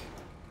think,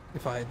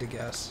 if I had to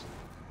guess.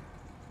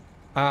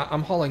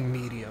 I'm hauling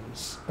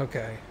mediums.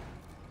 Okay.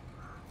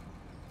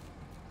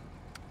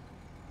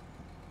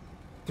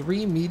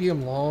 3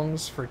 medium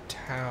longs for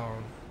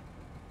town.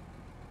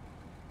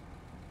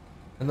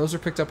 And those are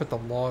picked up at the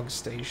log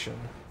station.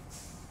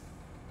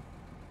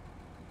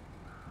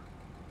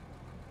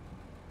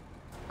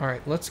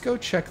 Alright, let's go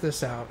check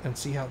this out and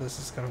see how this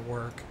is gonna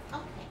work.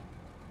 Okay.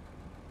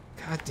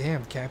 God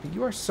damn, Cappy,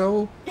 you are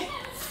so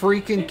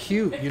freaking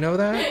cute. You know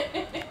that?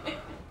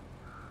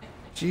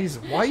 Jeez,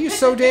 why are you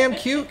so damn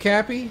cute,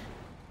 Cappy?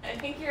 I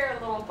think you're a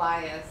little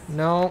biased.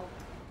 No.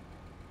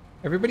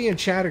 Everybody in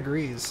chat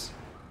agrees.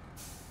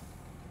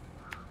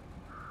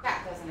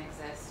 Chat doesn't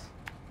exist.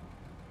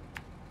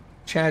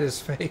 Chat is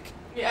fake.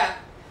 Yeah.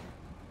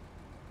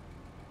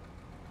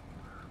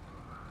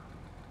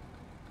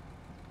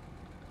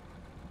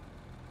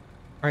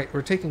 Alright,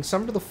 we're taking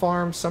some to the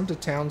farm, some to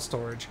town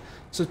storage.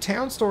 So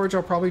town storage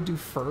I'll probably do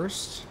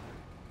first,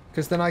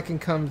 because then I can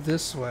come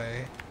this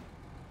way.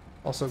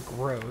 Also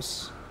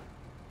gross.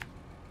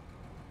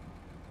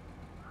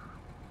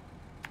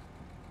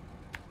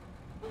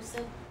 Who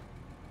said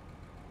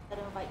that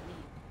invite me?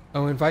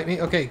 Oh, invite me?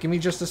 Okay, give me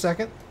just a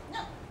second. No.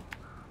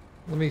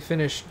 Let me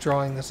finish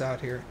drawing this out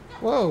here.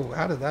 Whoa,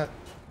 how did that...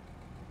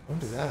 Don't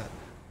do that.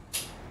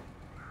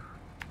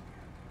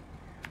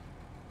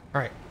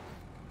 Alright.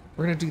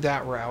 We're gonna do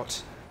that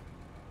route.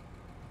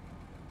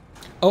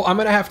 Oh, I'm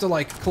gonna have to,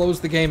 like, close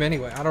the game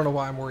anyway. I don't know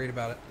why I'm worried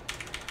about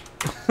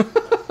it.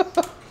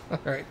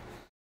 Alright.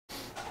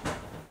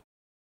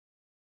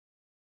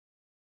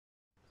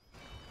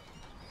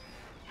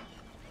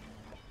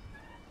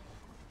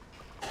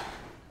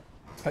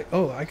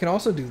 I can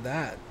also do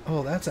that.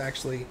 Oh, that's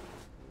actually...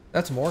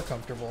 That's more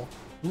comfortable.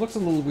 It looks a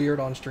little weird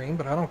on stream,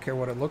 but I don't care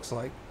what it looks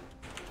like.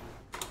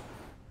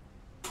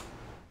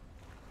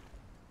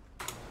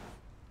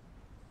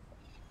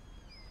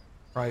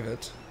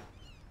 Private.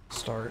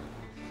 Start.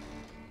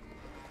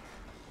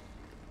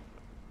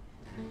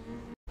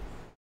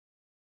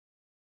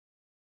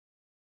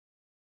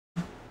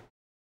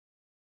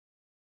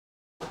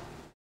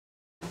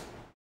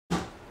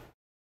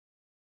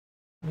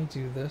 Let me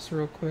do this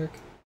real quick.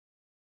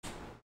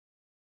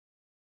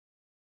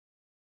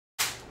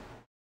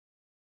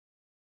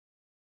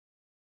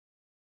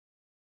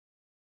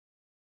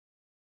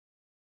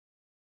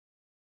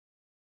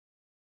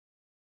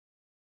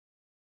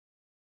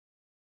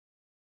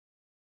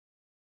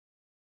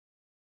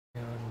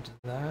 And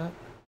that.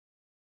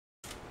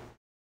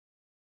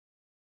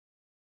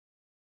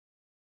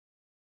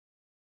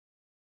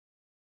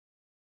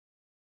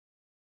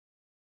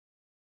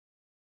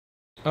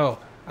 Oh,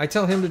 I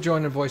tell him to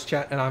join a voice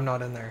chat and I'm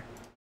not in there.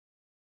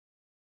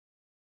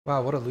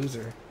 Wow, what a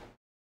loser.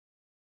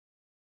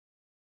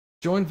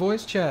 Join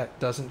voice chat.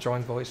 Doesn't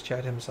join voice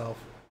chat himself.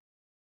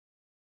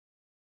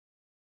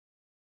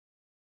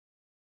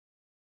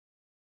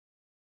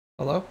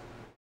 Hello?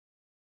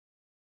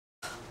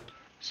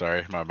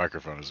 Sorry, my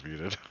microphone is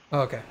muted.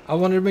 Oh, okay. I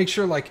wanted to make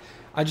sure, like,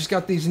 I just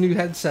got these new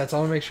headsets. I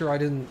want to make sure I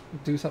didn't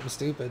do something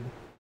stupid.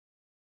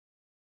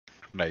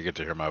 Now you get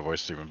to hear my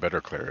voice with even better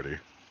clarity.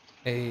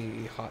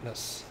 Hey,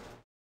 hotness.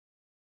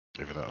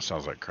 Even though it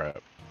sounds like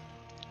crap.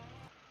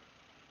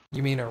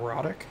 You mean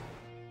erotic?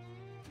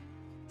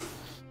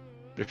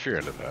 If you're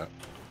into that.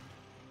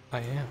 I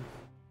am.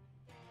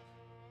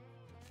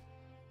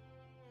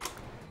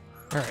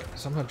 Alright,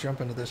 so I'm gonna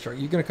jump into this truck.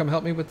 You gonna come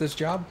help me with this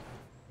job?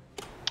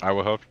 I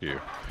will help you.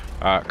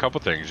 A couple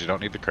things. You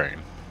don't need the crane.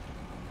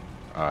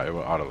 It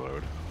will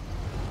auto-load.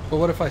 But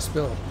what if I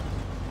spill?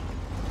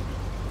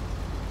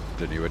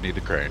 Then you would need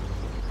the crane.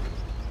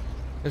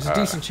 There's a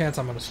decent chance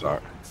I'm gonna spill.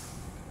 Sorry.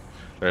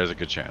 There's a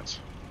good chance.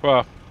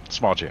 Well,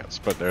 small chance,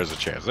 but there's a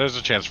chance. There's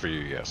a chance for you,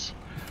 yes.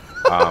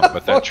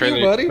 But that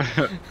trailer, you,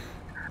 buddy.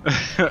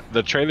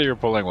 the trailer you're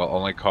pulling will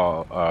only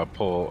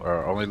pull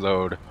or only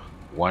load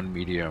one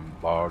medium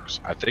logs.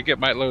 I think it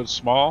might load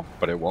small,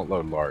 but it won't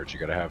load large. You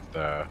gotta have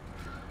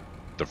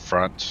the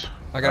front.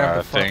 I gotta have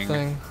the front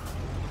thing.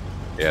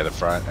 Yeah, the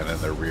front and then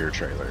the rear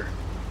trailer.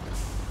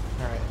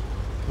 All right.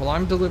 Well,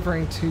 I'm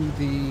delivering to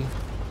the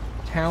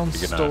town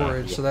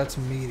storage, so that's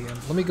medium.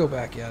 Let me go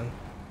back in.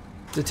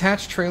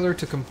 Detached trailer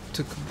to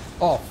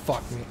oh,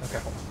 fuck me. Okay,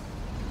 hold on.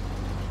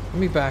 Let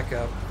me back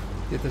up.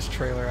 Get this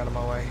trailer out of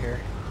my way here.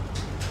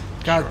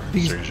 God, Sure.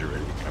 these... As soon as you're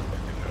ready, you can let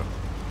me know.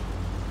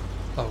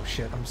 Oh,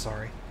 shit, I'm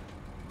sorry.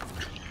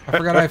 I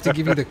forgot I have to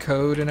give you the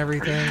code and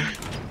everything.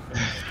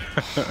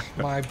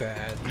 My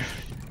bad.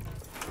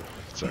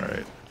 It's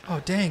alright.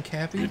 Oh, dang,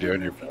 Cappy. You're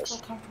doing your I feel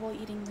best. comfortable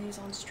eating these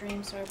on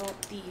stream, so I bought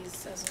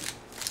these as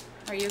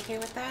a... Are you okay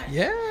with that?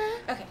 Yeah.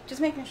 Okay,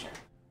 just making sure.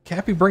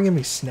 Cappy bringing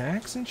me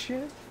snacks and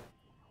shit?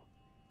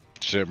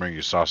 She didn't bring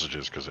you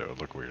sausages because it would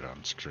look weird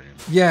on screen.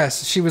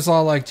 Yes, she was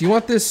all like, "Do you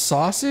want this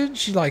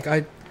sausage?" Like,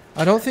 I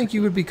don't think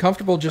you would be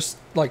comfortable just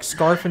like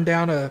scarfing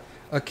down a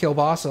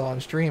kielbasa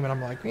on stream, and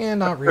I'm like, "Yeah,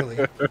 not really."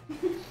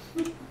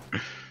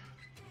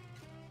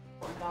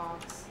 Corn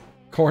dogs.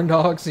 Corn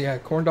dogs, yeah,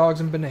 corn dogs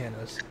and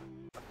bananas.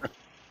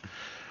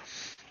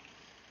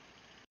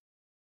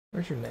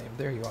 Where's your name?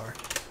 There you are.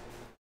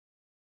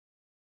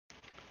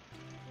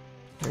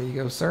 There you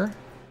go, sir.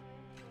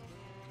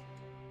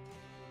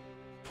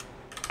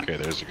 Okay,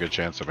 there's a good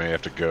chance I may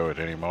have to go at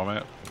any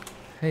moment.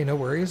 Hey, no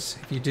worries.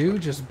 If you do,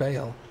 just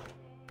bail.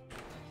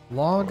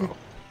 Log Whoa.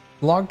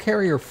 log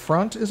carrier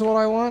front is what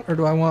I want, or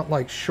do I want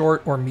like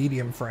short or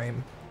medium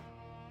frame?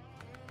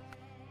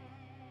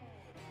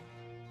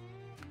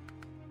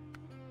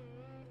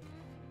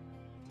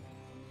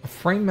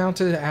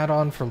 Frame-mounted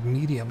add-on for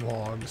medium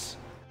logs.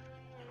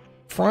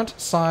 Front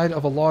side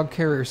of a log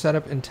carrier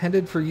setup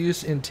intended for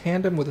use in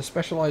tandem with a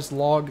specialized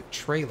log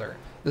trailer.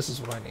 This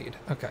is what I need.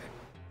 Okay.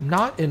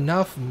 Not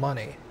enough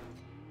money.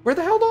 Where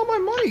the hell did all my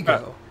money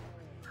go?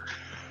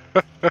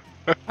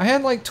 I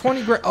had like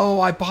 20 grand.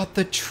 Oh, I bought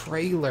the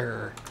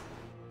trailer.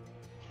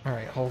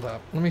 Alright, hold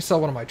up. Let me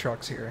sell one of my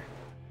trucks here.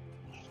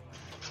 I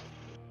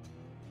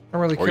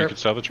don't really care. Or you could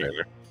sell the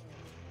trailer.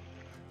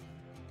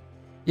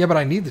 Yeah, but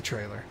I need the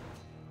trailer.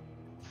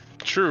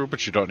 True,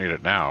 but you don't need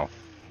it now.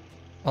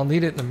 I'll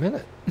need it in a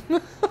minute.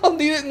 I'll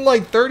need it in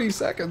like 30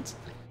 seconds.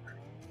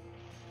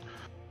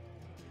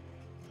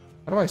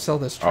 How do I sell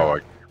this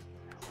truck?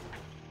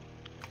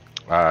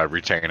 Oh,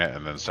 retain it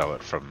and then sell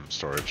it from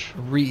storage.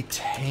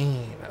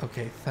 Retain.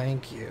 Okay,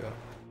 thank you.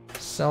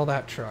 Sell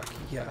that truck.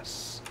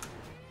 Yes.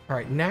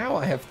 Alright, now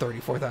I have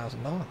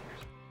 $34,000.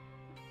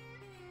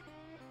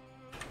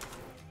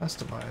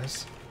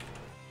 Customize.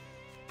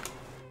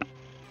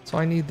 So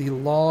I need the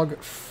log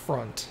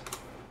front.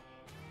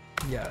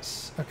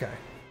 Yes. Okay.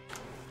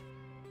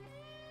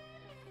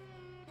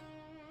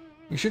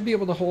 You should be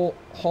able to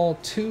haul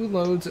 2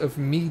 loads of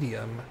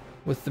medium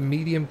with the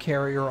medium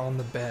carrier on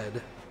the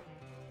bed.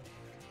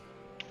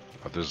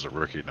 Oh, those are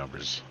rookie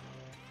numbers.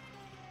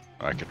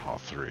 I can haul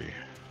 3.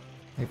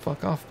 Hey,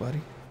 fuck off,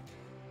 buddy.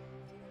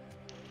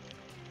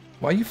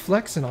 Why are you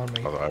flexing on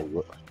me?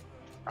 Although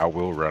I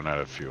will run out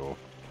of fuel.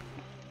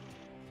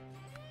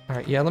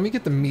 Alright, yeah, let me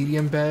get the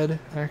medium bed,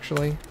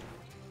 actually.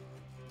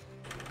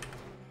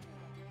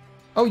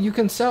 Oh, you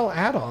can sell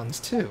add-ons,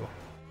 too.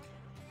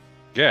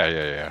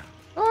 Yeah.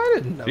 Oh, I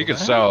didn't know You can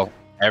that. sell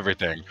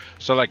everything.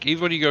 So, like,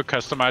 even when you go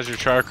customize your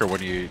truck or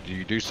when you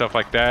do stuff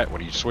like that,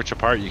 when you switch a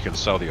part, you can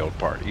sell the old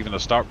part. Even the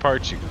stock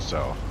parts, you can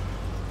sell.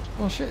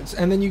 Well, shit.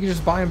 And then you can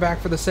just buy them back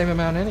for the same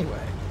amount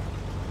anyway.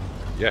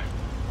 Yeah.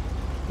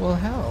 Well,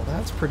 hell,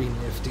 that's pretty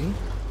nifty.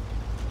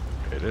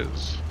 It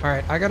is.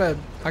 Alright, I got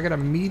a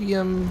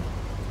medium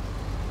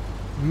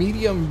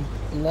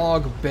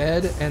log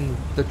bed, and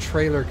the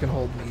trailer can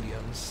hold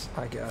mediums,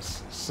 I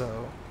guess.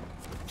 So,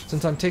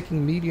 since I'm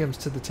taking mediums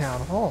to the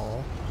town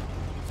hall...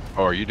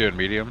 Oh, are you doing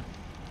medium?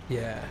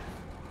 Yeah.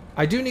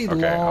 I do need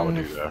Okay, I will long...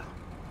 do that.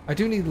 I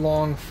do need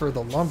long for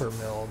the lumber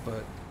mill,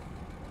 but...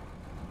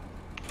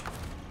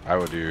 I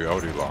will do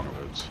long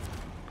loads.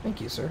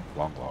 Thank you, sir.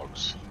 Long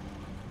logs.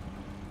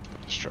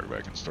 Put this truck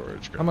back in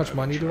storage. How much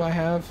money do I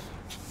have?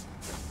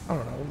 I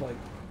don't know, like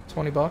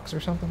 20 bucks or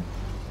something?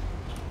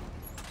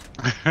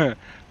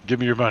 Give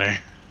me your money.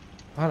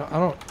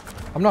 I'm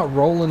not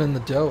rolling in the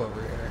dough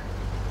over here.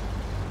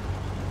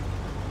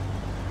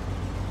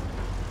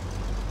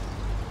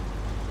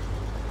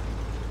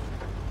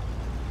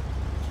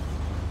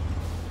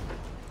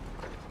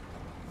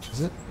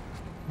 Is it?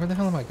 Where the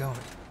hell am I going?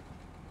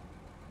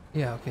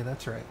 Yeah, okay,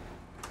 that's right.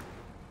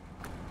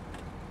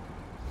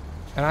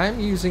 And I'm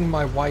using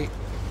my white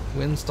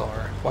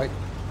Windstar.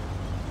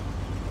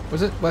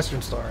 Was it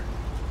Western Star?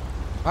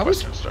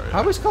 Western Star, yeah. I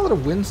always call it a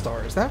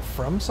Windstar. Is that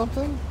from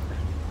something?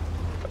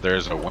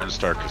 There's a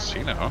Windstar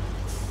Casino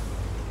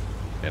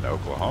in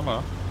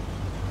Oklahoma.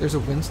 There's a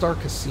Windstar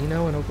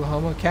Casino in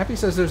Oklahoma. Cappy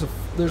says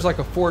there's like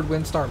a Ford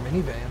Windstar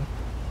minivan.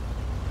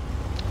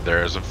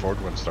 There is a Ford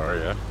Windstar,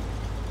 yeah.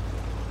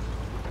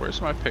 Where's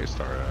my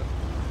Paystar at?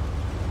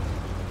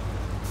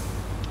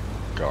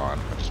 Gone.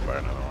 I'll just buy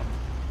another one.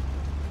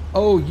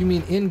 Oh, you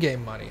mean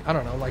in-game money? I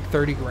don't know, like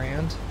 30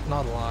 grand?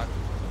 Not a lot.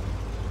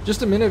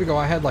 Just a minute ago,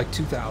 I had like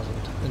 2,000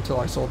 until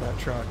I sold that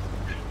truck.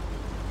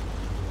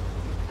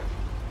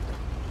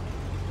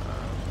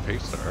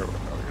 Paystar. Oh,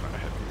 you're gonna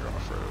hit your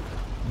off-road.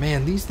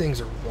 Man, these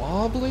things are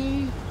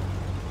wobbly.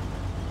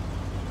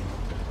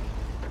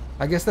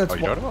 I guess that's. Oh,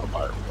 you don't want to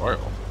buy a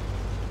Royal.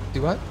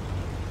 Do what?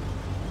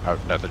 Oh,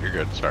 nothing. You're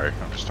good. Sorry,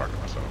 I'm just talking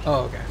to myself.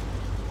 Oh, okay.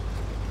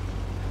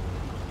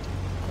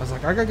 I was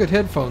like, I got good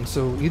headphones,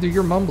 so either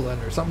you're mumbling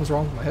or something's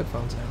wrong with my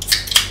headphones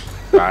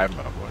now. I'm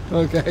mumbling.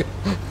 Okay.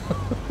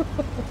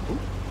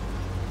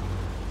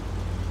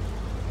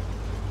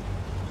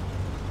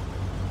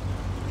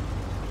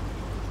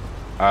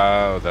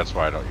 Oh, that's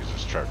why I don't use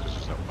this truck, because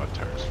there's no mud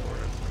tires for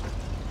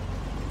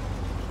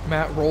it.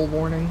 Matt, roll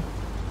warning.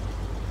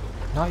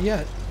 Not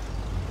yet.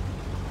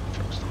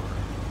 Truck store.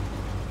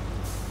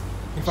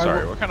 If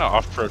Sorry, what kind of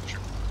off-road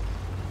truck?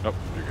 Nope,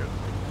 you're good.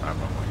 I'm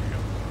mumbling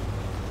again.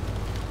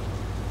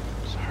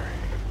 Sorry,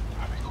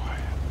 I'll be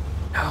quiet.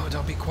 No,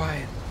 don't be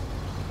quiet.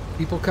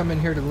 People come in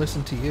here to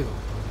listen to you.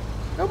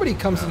 Nobody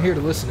comes in here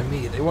to listen to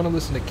me. They want to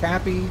listen to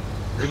Cappy.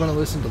 They want to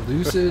listen to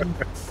Lucid.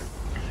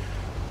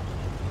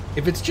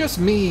 If it's just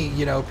me,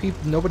 you know,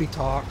 nobody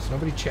talks,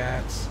 nobody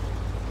chats.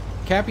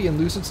 Cappy and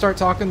Lucid start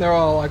talking, they're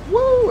all like,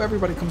 woo!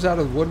 Everybody comes out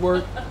of the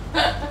woodwork.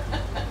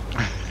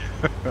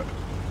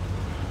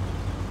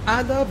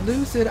 I love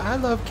Lucid, I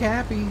love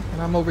Cappy.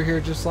 And I'm over here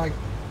just like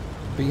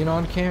being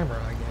on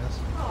camera, I guess.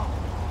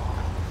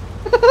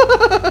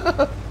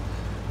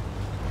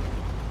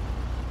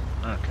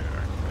 Okay,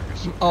 I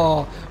guess.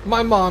 Oh,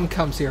 my mom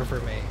comes here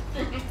for me.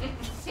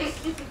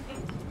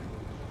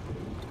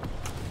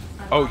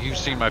 Oh, you've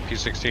seen my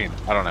P16.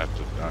 I don't have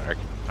to.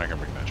 I can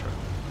bring that trip.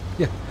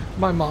 Yeah,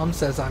 my mom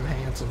says I'm a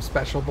handsome,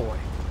 special boy.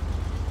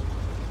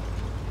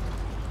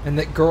 And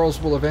that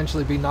girls will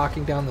eventually be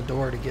knocking down the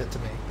door to get to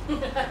me.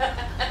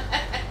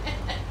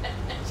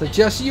 So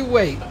just you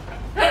wait.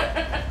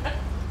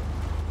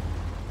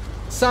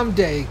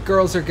 Someday,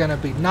 girls are gonna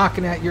be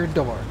knocking at your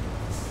door.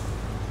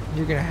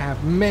 You're gonna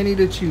have many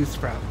to choose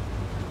from.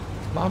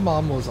 My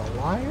mom was a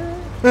liar.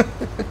 I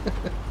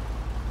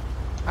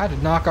had to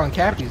knock on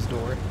Cappy's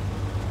door.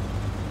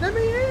 Let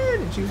me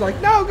in! And she was like,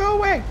 no, go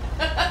away!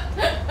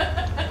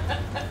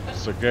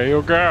 It's a gay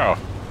old girl.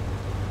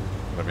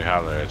 Let me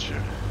holler at you.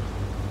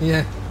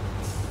 Yeah.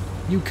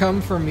 You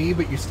come for me,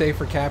 but you stay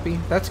for Cappy?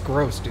 That's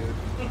gross, dude.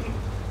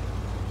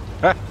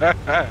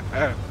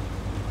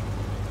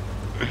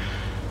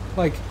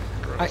 Like,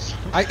 Gross.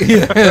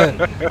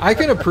 yeah, I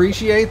can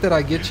appreciate that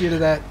I get you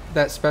to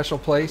that special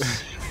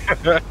place.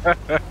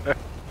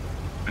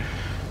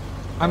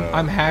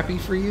 I'm happy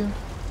for you.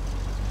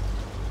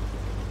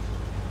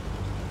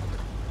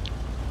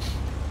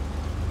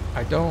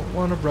 I don't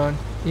want to run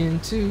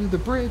into the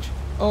bridge.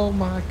 Oh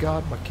my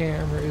god, my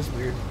camera is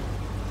weird.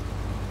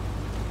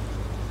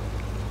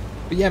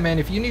 But yeah, man,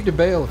 if you need to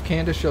bail, if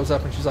Candace shows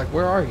up and she's like,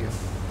 where are you?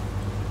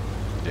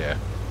 Yeah.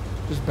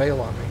 Just bail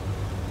on me.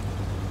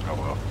 Oh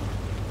well.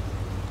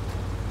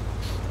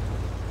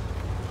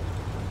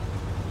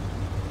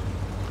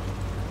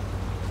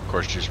 Of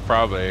course, she's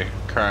probably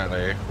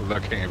currently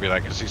looking and be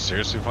like, is he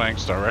seriously playing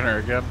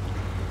SnowRunner again?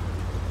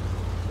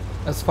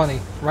 That's funny.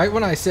 Right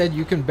when I said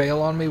you can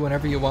bail on me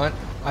whenever you want,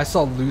 I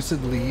saw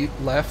Lucid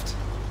left.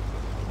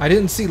 I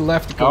didn't see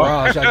left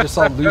garage, I just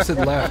saw Lucid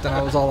left, and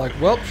I was all like,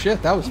 well,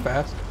 shit, that was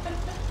fast.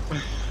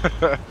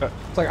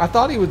 It's like, I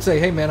thought he would say,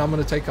 hey man, I'm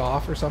gonna take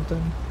off or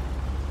something.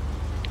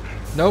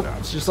 Nope, No,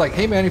 it's just like,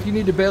 hey man, if you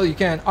need to bail, you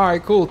can.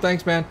 Alright, cool,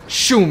 thanks man.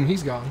 Shoom,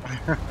 he's gone.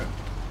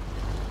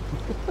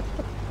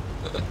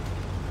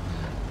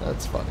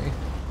 That's funny.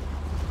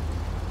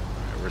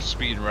 We're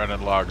speed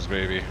running logs,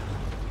 baby.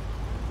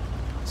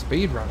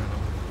 Speed running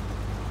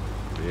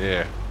them.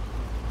 Yeah.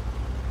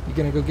 You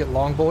gonna go get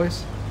long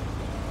boys?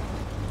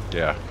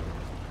 Yeah.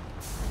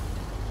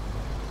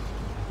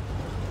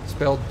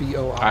 Spelled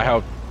B-O-I. I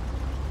helped.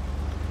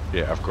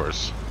 Yeah, of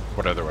course.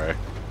 What other way?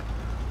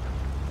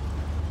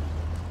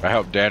 I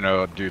helped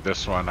Dano do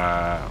this one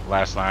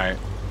last night,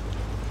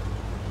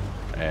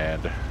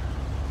 and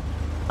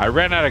I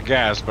ran out of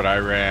gas, but I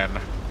ran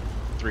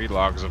three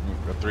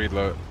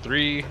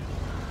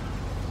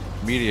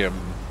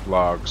medium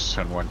logs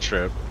in one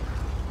trip.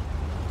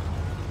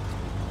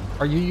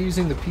 Are you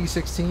using the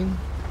P16?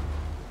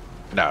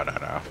 No.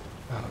 Oh,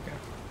 okay.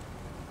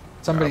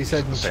 Somebody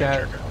said in the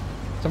chat. same trigger.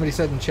 Somebody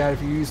said in chat,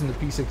 if you're using the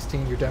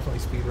P16, you're definitely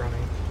speed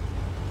running.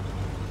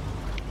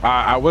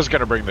 I was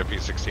gonna bring the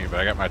P16, but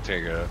I got my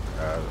Tega,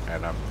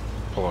 and I'm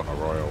pulling a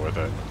Royal with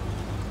it.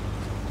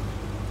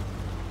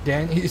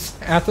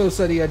 Athos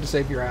said he had to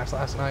save your ass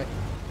last night.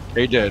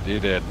 He did. He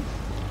had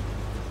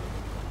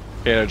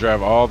to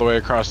drive all the way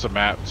across the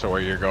map to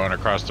where you're going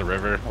across the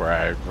river, where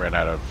I ran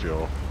out of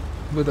fuel.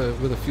 With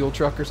a fuel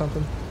truck or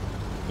something?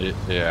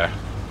 Yeah.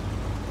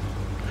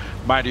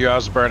 Mind you, I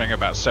was burning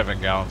about 7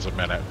 gallons a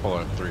minute,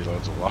 pulling 3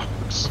 loads of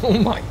logs. Oh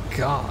my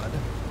god.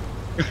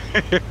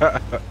 Yeah.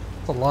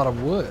 That's a lot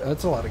of wood.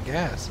 That's a lot of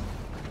gas.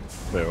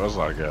 It was a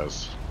lot of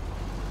gas.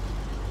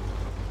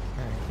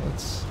 Alright,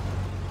 let's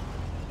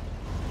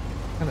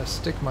kind of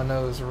stick my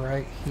nose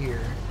right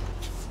here.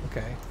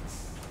 Okay.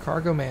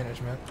 Cargo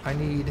management. I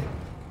need...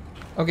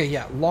 Okay,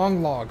 yeah,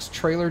 long logs.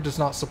 Trailer does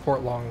not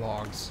support long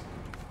logs.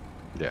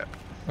 Yeah.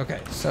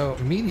 Okay, so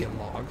medium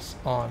logs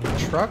on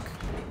truck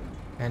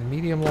and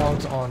medium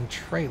logs on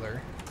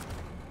trailer.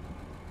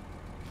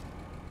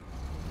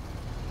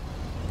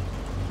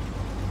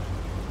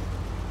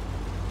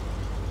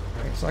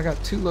 Alright, so I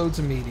got 2 loads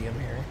of medium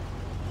here.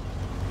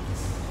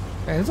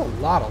 Man, there's a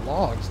lot of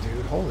logs,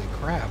 dude. Holy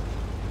crap.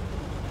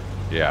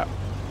 Yeah.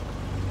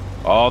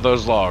 All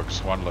those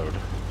logs, 1 load.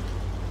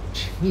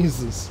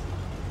 Jesus.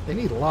 They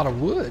need a lot of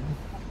wood.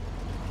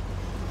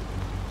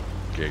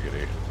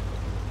 Giggity.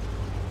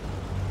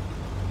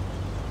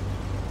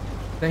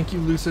 Thank you,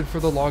 Lucid, for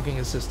the logging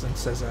assistance,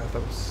 says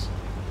Athos.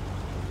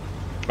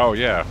 Oh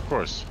yeah, of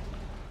course.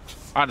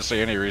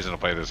 Honestly, any reason to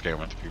play this game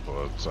with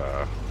people is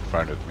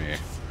fine with me.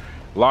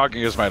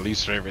 Logging is my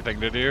least favorite thing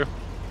to do.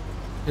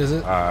 Is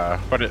it?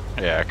 But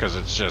yeah, because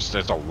it's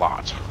a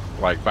lot.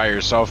 Like by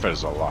yourself,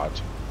 it's a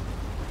lot.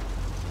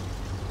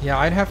 Yeah,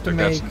 I'd have to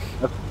Like, make...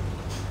 that's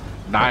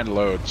 9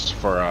 loads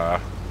for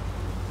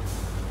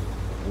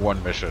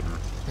 1 mission.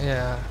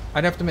 Yeah,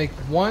 I'd have to make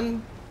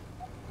 1,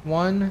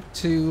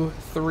 2,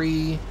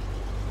 3...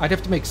 I'd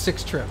have to make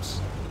 6 trips.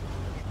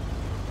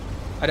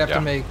 I'd have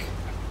to make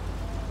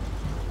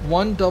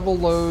 1 double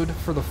load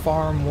for the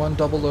farm, 1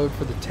 double load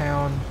for the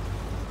town,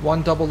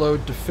 1 double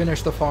load to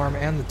finish the farm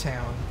and the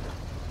town.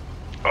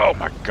 Oh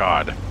my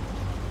god.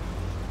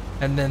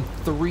 And then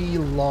 3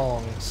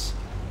 longs.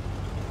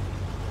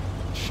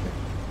 Shit.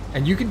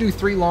 And you can do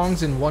 3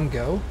 longs in one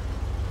go?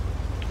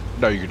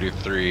 No, you can do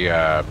 3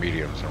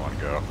 mediums in one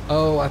go.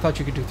 Oh, I thought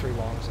you could do 3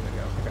 longs in a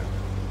go. Okay.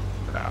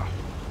 No.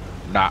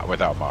 Not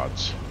without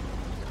mods.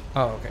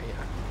 Oh, okay,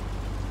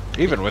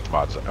 yeah. Even with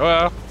mods.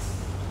 Well,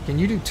 Can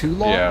you do 2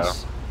 logs? Yeah.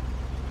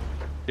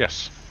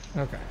 Yes.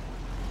 Okay.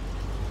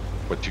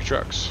 With 2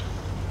 trucks.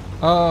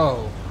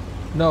 Oh.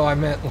 No, I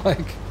meant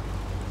like...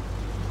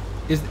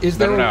 Is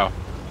there... No.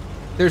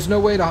 There's no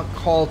way to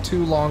call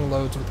 2 long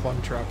loads with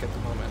 1 truck at the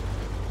moment?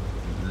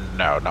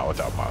 No, not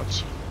without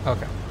mods.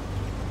 Okay.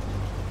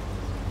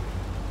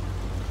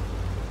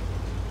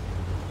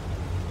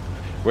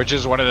 Which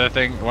is one of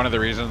the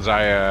reasons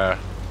I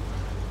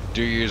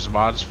do use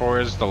mods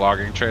for is the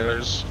logging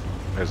trailers.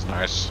 It's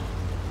nice.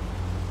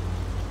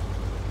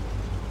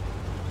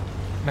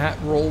 Matt,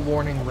 roll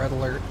warning, red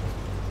alert.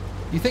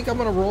 You think I'm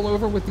gonna roll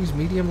over with these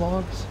medium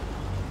logs?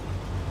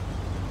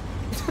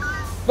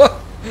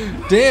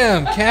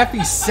 Damn,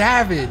 Cappy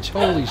savage.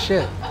 Holy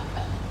shit.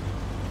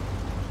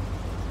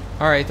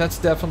 Alright, that's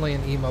definitely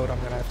an emote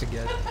I'm gonna have to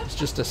get. It's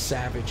just a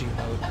savage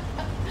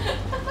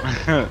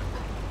emote.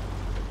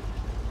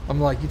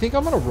 I'm like, you think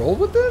I'm gonna roll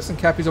with this? And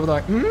Cappy's over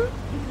there like,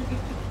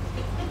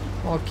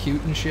 all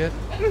cute and shit.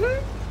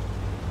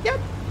 Yep,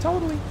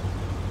 totally.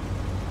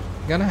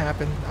 Gonna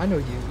happen. I know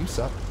you. You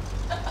suck.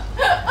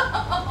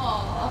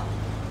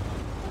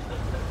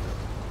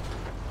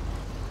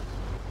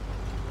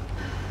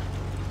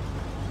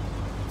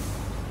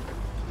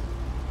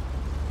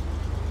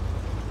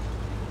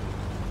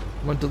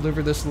 I'm gonna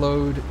deliver this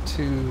load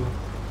to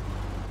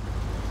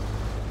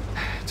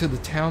the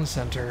town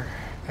center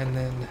and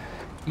then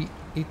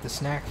eat the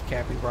snack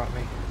Cappy brought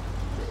me.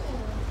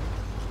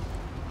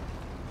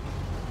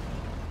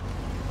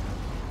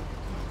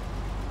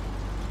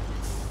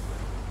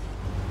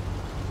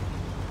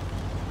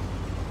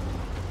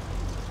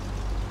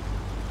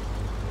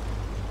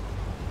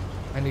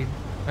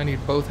 I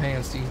need both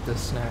hands to eat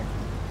this snack.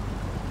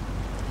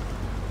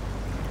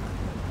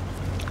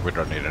 We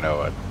don't need to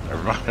know it.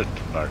 Never mind.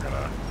 I'm not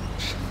gonna.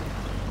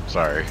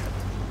 Sorry.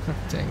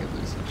 Dang it,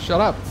 Lucy.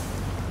 Shut up.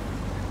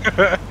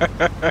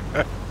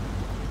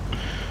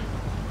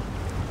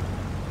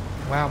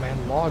 Wow,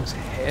 man, logs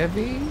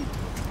heavy?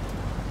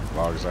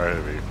 Logs are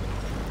heavy.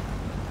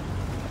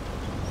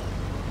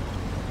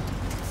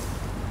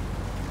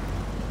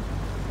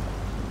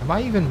 Am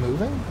I even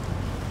moving?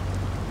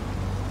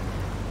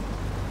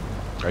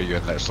 Are you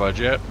in that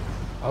sludge yet?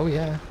 Oh,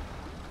 yeah.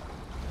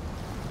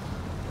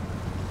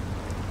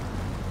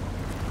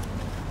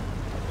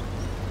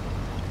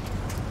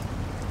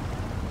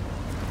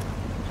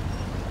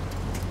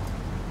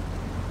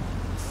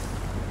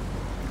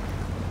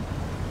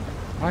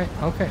 Alright,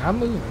 okay, I'm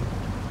moving.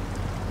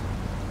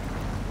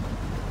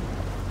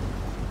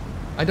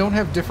 I don't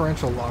have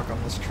differential lock on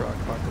this truck,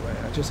 by the way.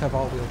 I just have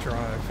all-wheel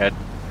drive.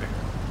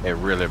 It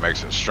really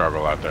makes it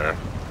struggle out there.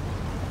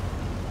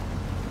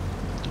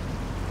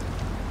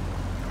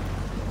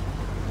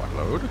 One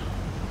load?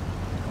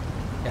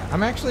 Yeah,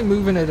 I'm actually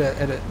moving at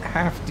a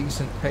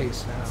half-decent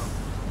pace now.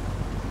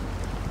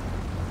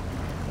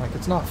 Like,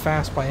 it's not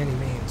fast by any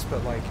means,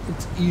 but, like,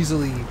 it's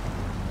easily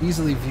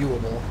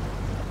viewable.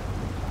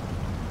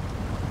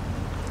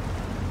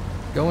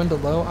 Go into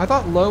low? I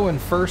thought low and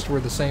first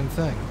were the same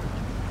thing.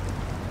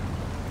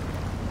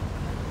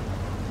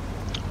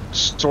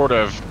 Sort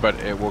of, but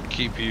it will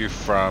keep you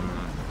from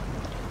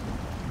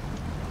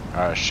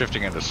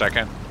shifting into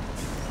second.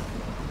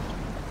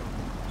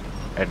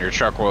 And your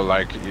truck will,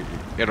 like,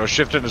 it'll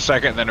shift into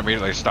second and then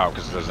immediately stop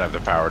because it doesn't have the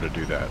power to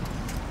do that.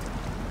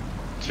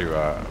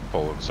 To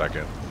pull in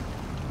second.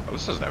 Oh,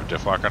 this doesn't have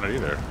diff lock on it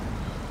either.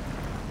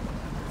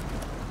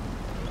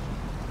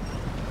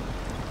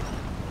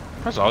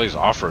 Because all these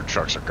off-road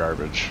trucks are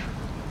garbage.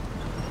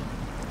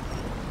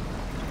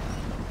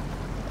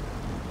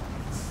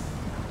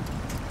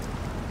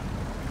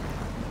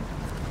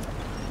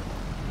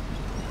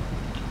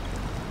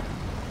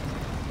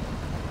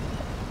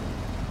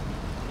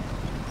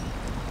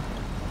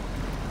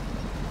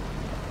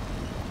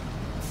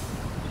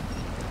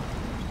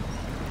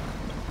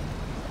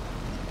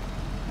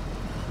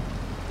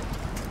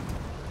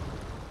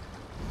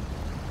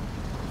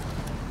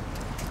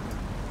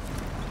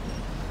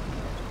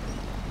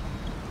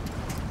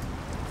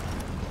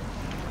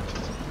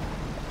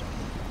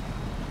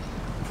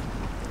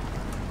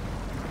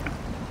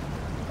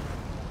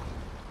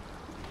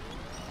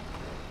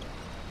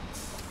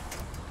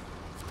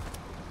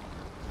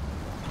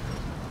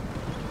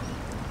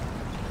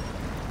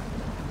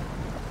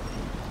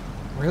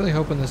 Really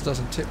hoping this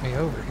doesn't tip me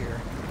over here.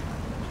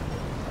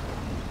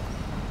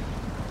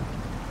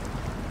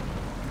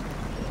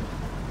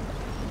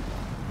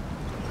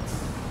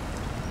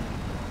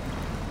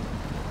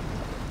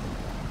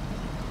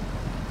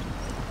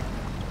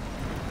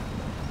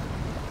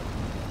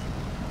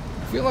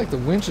 I feel like the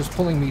winch is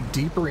pulling me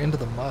deeper into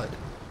the mud.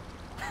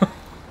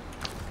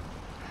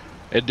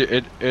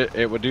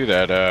 It would do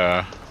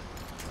that,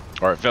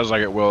 or it feels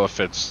like it will if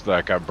it's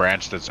like a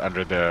branch that's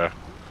under the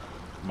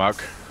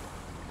muck.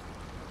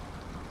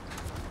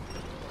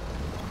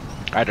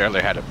 I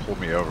nearly had it pull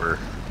me over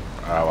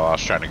while I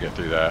was trying to get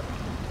through that.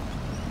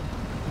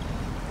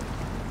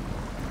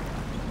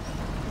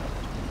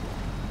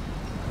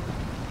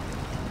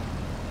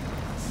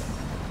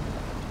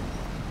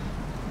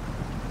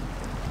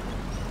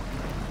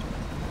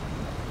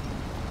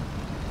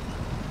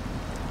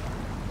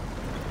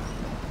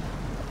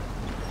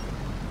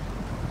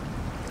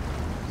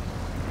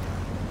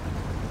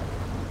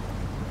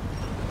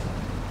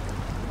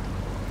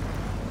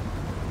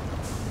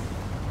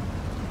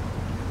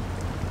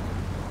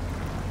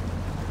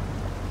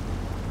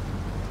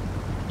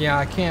 Yeah,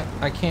 I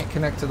can't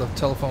connect to the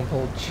telephone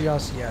pole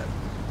just yet.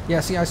 Yeah,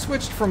 see, I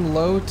switched from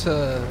low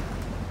to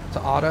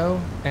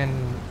auto,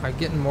 and I'm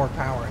getting more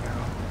power now.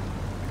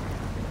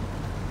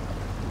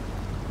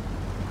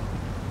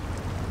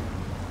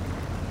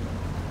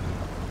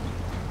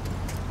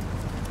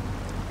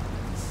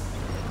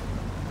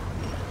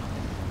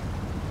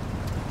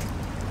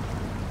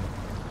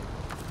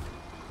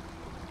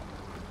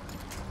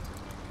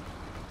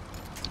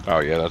 Oh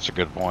yeah, that's a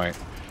good point.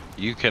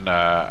 You can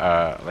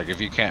like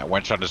if you can't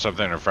winch onto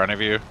something in front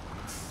of you,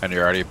 and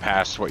you're already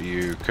past what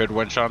you could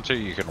winch onto,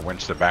 you can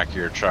winch the back of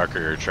your truck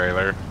or your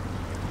trailer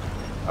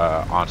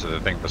onto the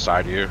thing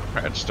beside you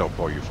and still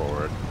pull you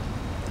forward.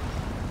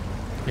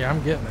 Yeah,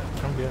 I'm getting it.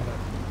 I'm getting it.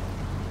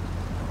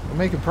 We're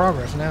making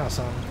progress now,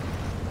 son.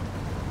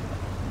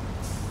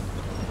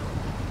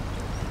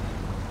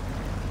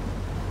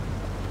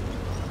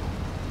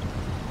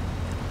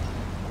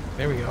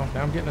 There we go.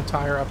 Now I'm getting a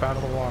tire up out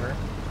of the water.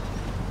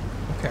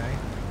 Okay.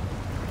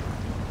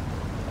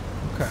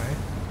 Okay.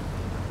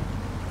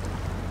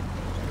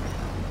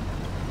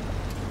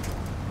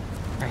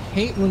 I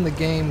hate when the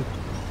game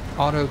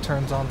auto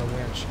turns on the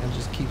winch and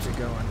just keeps it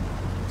going.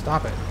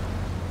 Stop it.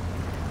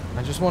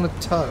 I just want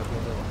to tug a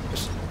little.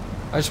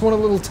 I just want a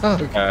little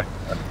tug.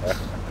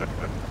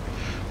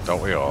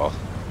 Don't we all?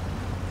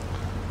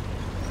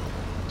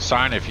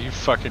 Sign if you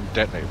fucking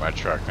detonate my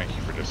truck. Thank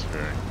you for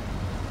disappearing.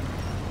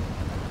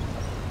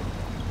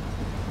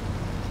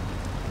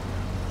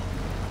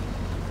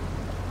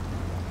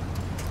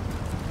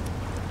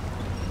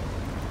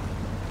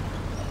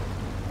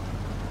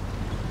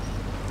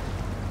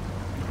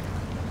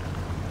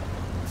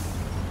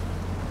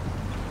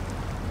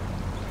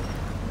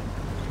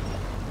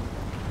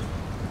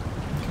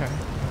 Okay,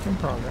 making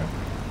progress.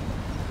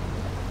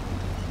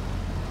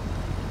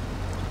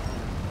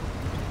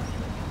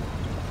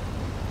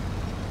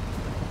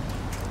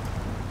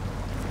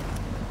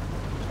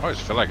 I always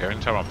feel like every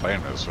time I'm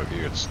playing this with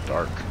you, it's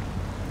dark.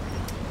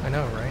 I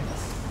know, right?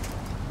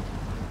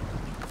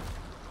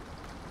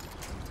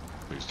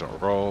 Please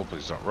don't roll,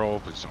 please don't roll,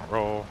 please don't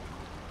roll.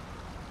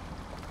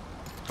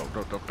 Don't.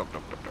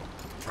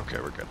 Okay,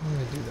 we're good. I'm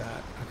gonna do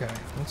that. Okay,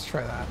 let's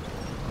try that.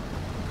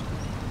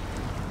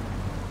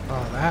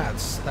 Oh,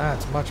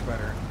 that's much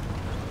better.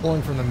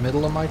 Pulling from the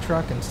middle of my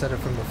truck instead of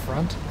from the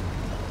front.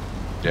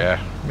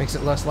 Yeah. Makes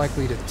it less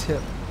likely to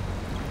tip.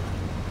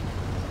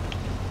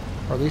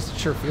 Or at least it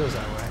sure feels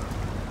that way.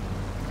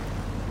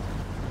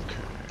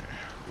 Okay,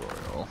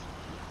 Royal.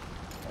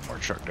 One more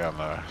truck down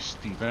the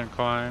steep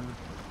incline.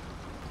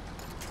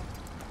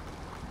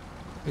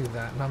 Look at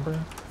that number.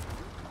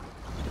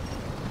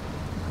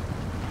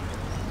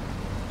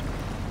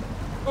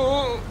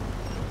 Oh!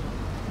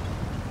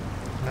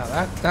 Now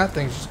that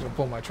thing's just gonna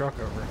pull my truck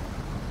over.